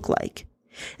love look like?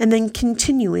 And then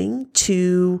continuing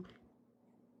to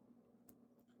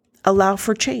allow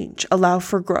for change, allow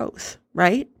for growth,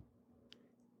 right?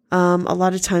 A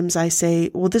lot of times I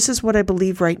say, well, this is what I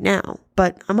believe right now,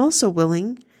 but I'm also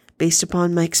willing, based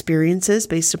upon my experiences,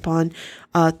 based upon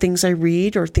things I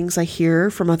read or things I hear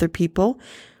from other people,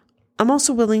 I'm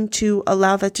also willing to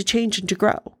allow that to change and to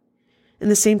grow. And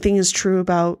the same thing is true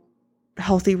about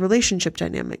healthy relationship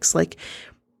dynamics. Like,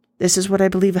 this is what I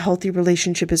believe a healthy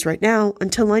relationship is right now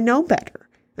until I know better,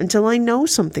 until I know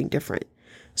something different.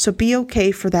 So be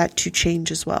okay for that to change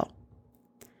as well.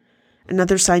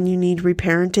 Another sign you need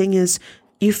reparenting is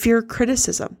you fear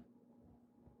criticism,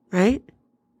 right?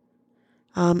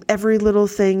 Every little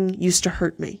thing used to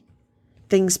hurt me.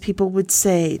 Things people would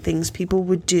say, things people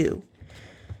would do.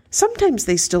 Sometimes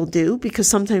they still do, because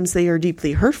sometimes they are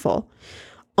deeply hurtful.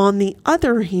 On the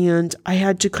other hand, I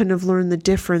had to kind of learn the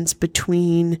difference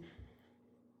between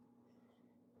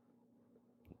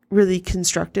really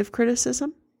constructive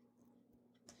criticism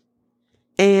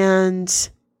and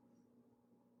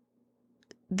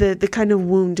the kind of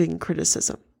wounding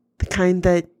criticism, the kind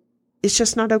that is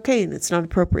just not okay and it's not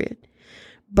appropriate.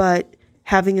 But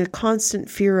having a constant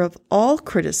fear of all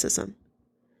criticism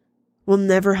will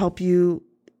never help you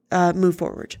move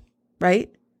forward, right?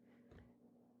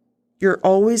 You're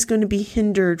always going to be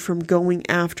hindered from going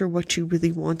after what you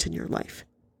really want in your life.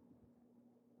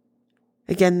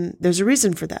 Again, there's a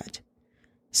reason for that.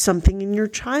 Something in your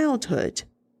childhood,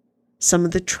 some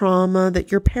of the trauma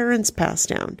that your parents passed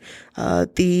down,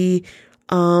 the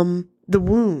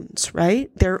wounds,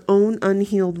 right? Their own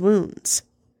unhealed wounds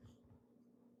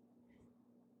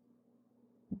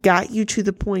got you to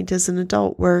the point as an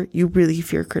adult where you really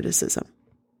fear criticism.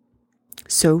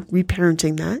 So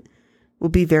reparenting that will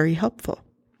be very helpful.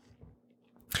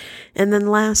 And then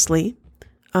lastly,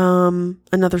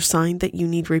 another sign that you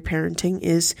need reparenting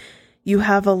is you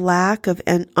have a lack of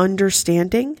an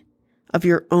understanding of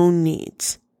your own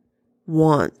needs,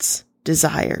 wants,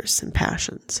 desires, and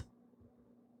passions.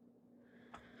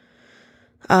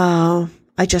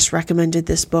 I just recommended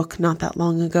this book not that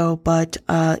long ago, but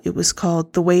it was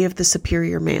called The Way of the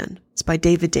Superior Man. It's by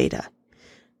David Data.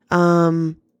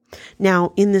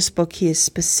 Now, in this book, he is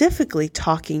specifically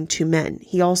talking to men.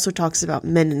 He also talks about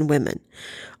men and women,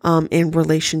 and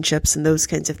relationships and those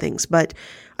kinds of things. But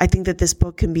I think that this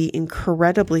book can be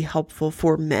incredibly helpful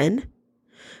for men,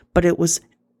 but it was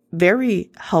very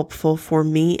helpful for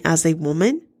me as a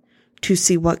woman to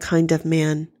see what kind of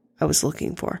man I was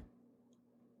looking for.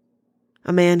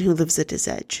 A man who lives at his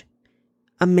edge.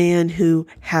 A man who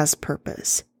has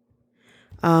purpose.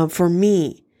 For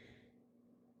me,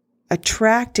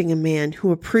 attracting a man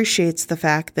who appreciates the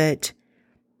fact that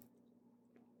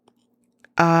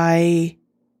I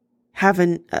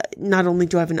haven't, not only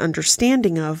do I have an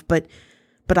understanding of, but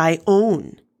I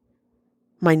own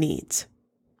my needs.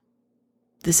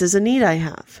 This is a need I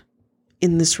have.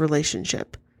 in this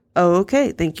relationship. Oh,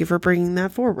 okay. Thank you for bringing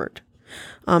that forward.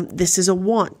 This is a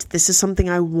want. This is something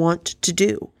I want to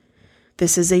do.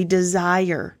 This is a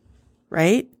desire,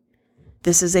 right?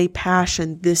 This is a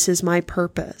passion. This is my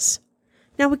purpose.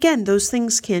 Now, again, those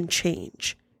things can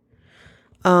change.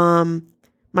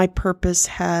 My purpose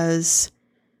has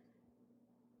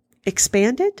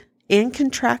expanded and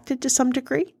contracted to some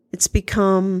degree. It's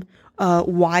become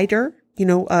wider,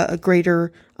 a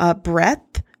greater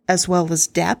breadth as well as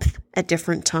depth at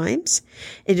different times.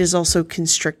 It is also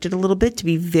constricted a little bit to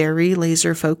be very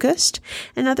laser focused,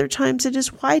 and other times it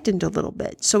is widened a little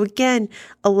bit. So again,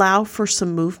 allow for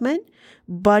some movement,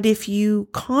 but if you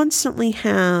constantly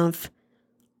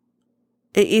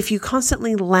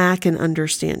lack an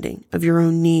understanding of your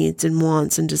own needs and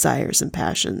wants and desires and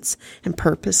passions and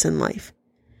purpose in life,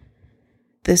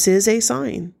 this is a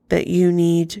sign that you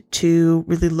need to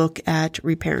really look at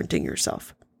reparenting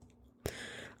yourself.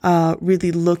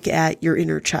 Really look at your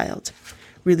inner child.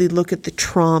 Really look at the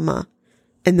trauma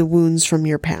and the wounds from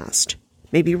your past.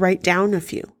 Maybe write down a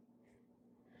few.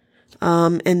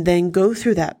 And then go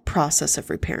through that process of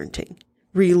reparenting,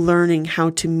 relearning how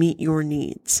to meet your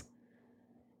needs,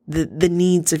 the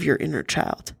needs of your inner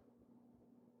child.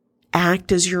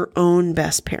 Act as your own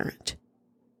best parent.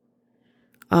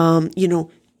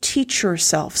 Teach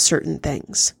yourself certain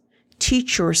things.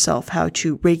 Teach yourself how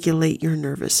to regulate your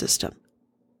nervous system.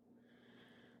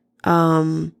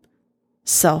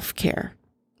 Self-care,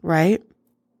 right?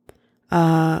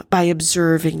 By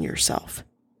observing yourself.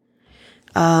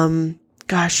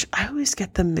 Gosh, I always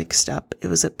get them mixed up.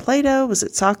 Was it Plato? Was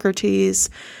it Socrates?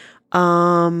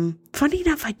 Funny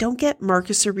enough, I don't get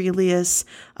Marcus Aurelius,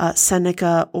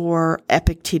 Seneca, or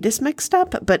Epictetus mixed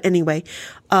up. But anyway,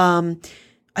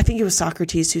 I think it was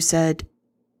Socrates who said,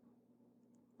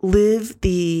 you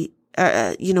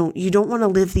don't want to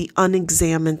live the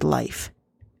unexamined life.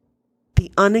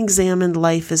 The unexamined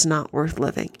life is not worth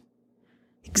living.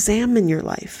 Examine your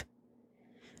life.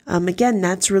 Again,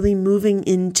 that's really moving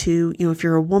into, if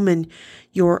you're a woman,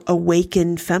 your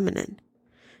awakened feminine.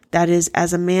 That is,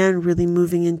 as a man, really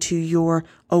moving into your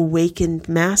awakened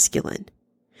masculine.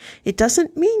 It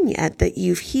doesn't mean yet that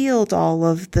you've healed all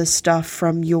of the stuff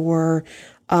from your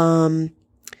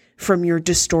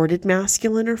distorted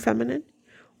masculine or feminine,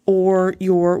 or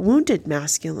your wounded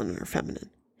masculine or feminine.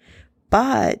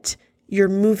 But you're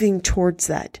moving towards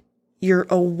that. You're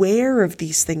aware of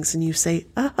these things and you say,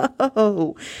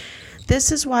 oh,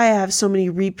 this is why I have so many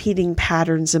repeating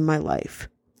patterns in my life.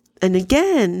 And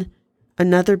again,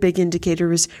 another big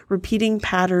indicator is repeating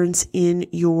patterns in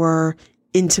your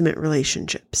intimate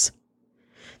relationships.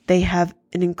 They have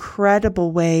an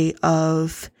incredible way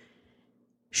of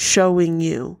showing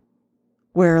you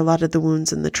where a lot of the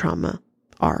wounds and the trauma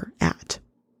are at,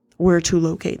 where to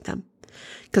locate them.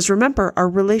 Because remember, our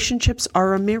relationships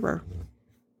are a mirror.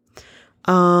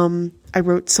 I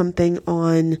wrote something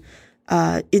on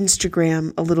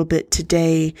Instagram a little bit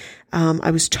today.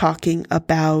 I was talking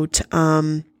about,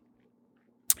 the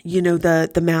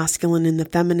masculine and the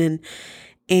feminine.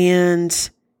 And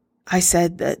I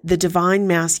said that the divine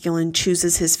masculine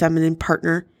chooses his feminine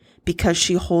partner because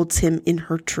she holds him in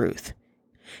her truth.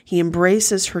 He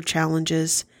embraces her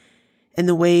challenges and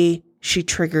the way she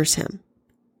triggers him.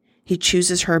 He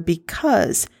chooses her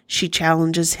because she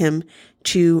challenges him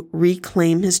to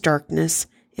reclaim his darkness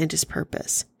and his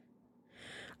purpose.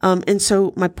 And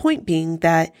so my point being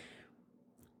that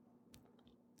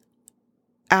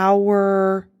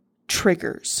our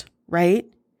triggers, right?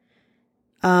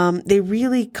 They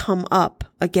really come up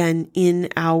again in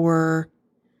our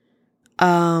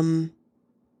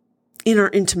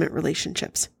intimate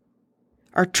relationships.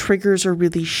 Our triggers are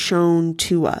really shown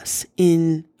to us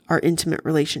in our intimate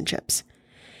relationships.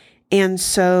 And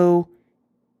so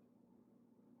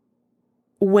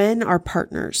when our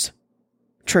partners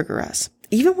trigger us,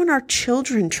 even when our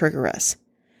children trigger us,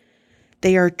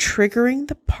 they are triggering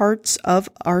the parts of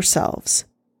ourselves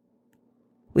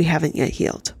we haven't yet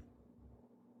healed.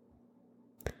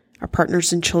 Our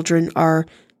partners and children are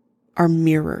our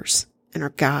mirrors and our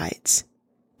guides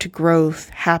to growth,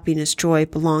 happiness, joy,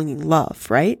 belonging, love,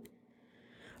 right?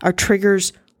 Our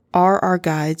triggers are our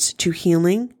guides to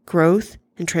healing, growth,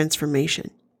 and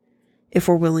transformation if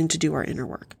we're willing to do our inner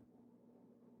work.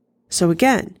 So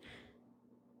again,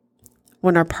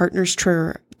 when our partners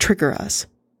trigger us,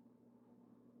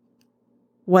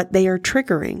 what they are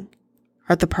triggering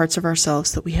are the parts of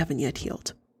ourselves that we haven't yet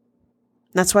healed.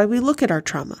 That's why we look at our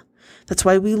trauma. That's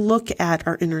why we look at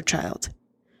our inner child.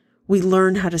 We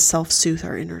learn how to self-soothe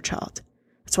our inner child.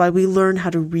 That's why we learn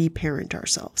how to reparent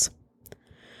ourselves.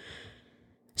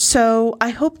 So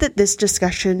I hope that this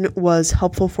discussion was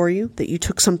helpful for you, that you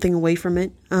took something away from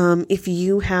it. If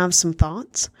you have some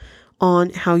thoughts on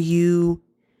how you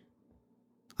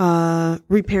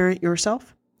reparent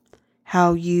yourself,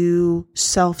 how you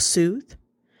self-soothe,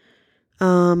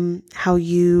 how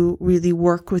you really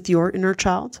work with your inner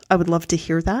child, I would love to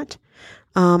hear that.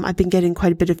 I've been getting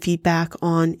quite a bit of feedback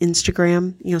on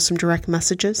Instagram, some direct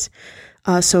messages.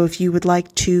 So if you would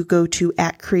like to go to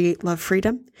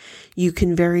 @CreateLoveFreedom, you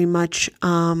can very much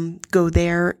go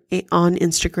there on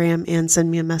Instagram and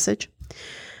send me a message.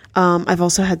 I've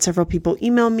also had several people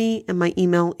email me, and my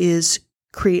email is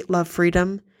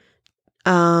createlovefreedom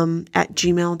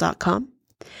 @gmail.com.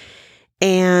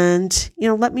 And,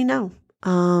 let me know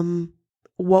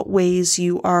what ways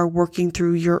you are working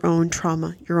through your own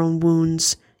trauma, your own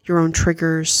wounds, your own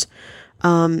triggers,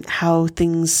 how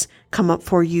things come up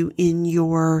for you in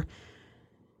your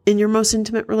most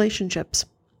intimate relationships.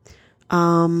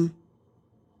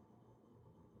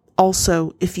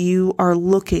 Also, if you are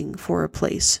looking for a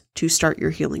place to start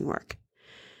your healing work,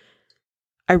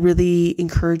 I really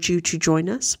encourage you to join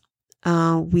us.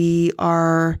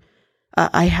 I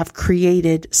have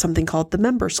created something called the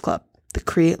Members Club, the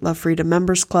Create Love Freedom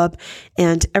Members Club.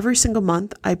 And every single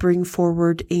month I bring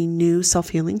forward a new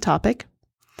self-healing topic.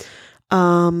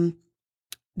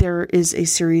 There is a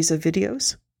series of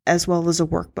videos as well as a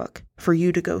workbook for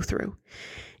you to go through.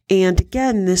 And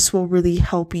again, this will really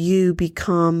help you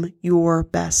become your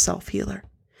best self-healer.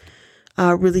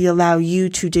 Really allow you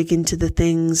to dig into the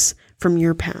things from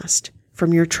your past,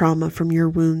 from your trauma, from your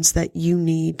wounds that you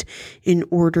need in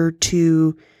order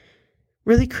to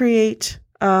really create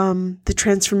the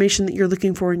transformation that you're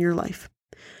looking for in your life,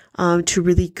 to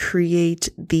really create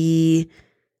the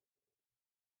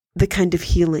kind of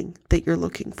healing that you're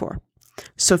looking for.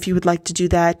 So if you would like to do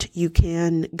that, you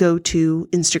can go to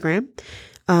Instagram,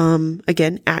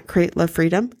 again,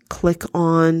 @CreateLoveFreedom, click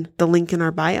on the link in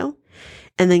our bio,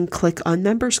 and then click on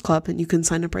Members Club, and you can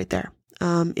sign up right there.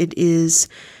 It is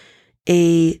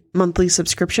a monthly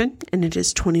subscription, and it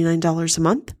is $29 a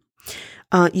month.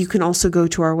 You can also go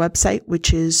to our website,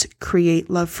 which is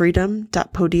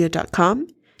createlovefreedom.podia.com.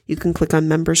 You can click on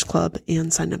Members Club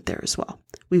and sign up there as well.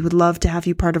 We would love to have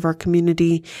you part of our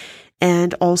community.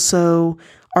 And also,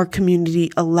 our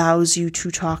community allows you to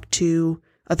talk to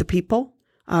other people.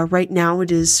 Right now,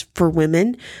 it is for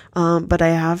women, but I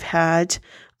have had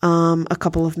a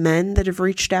couple of men that have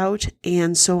reached out.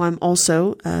 And so I'm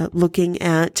also looking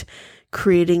at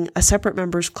creating a separate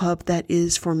members club that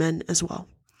is for men as well.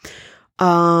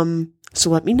 So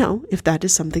let me know if that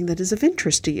is something that is of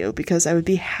interest to you, because I would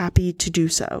be happy to do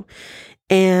so.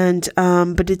 And,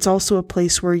 but it's also a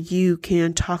place where you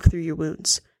can talk through your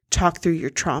wounds, talk through your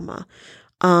trauma,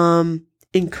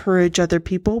 encourage other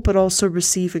people, but also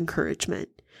receive encouragement,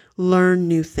 learn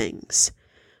new things,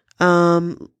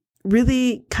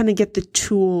 really kind of get the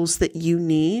tools that you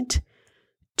need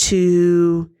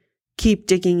to keep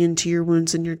digging into your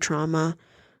wounds and your trauma,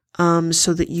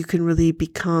 so that you can really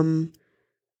become,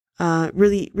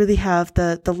 really have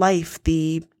the life,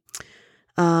 the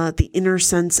inner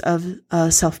sense of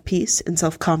self-peace and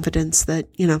self-confidence that,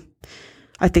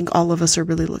 I think all of us are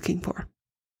really looking for.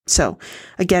 So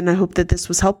again, I hope that this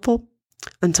was helpful.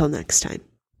 Until next time.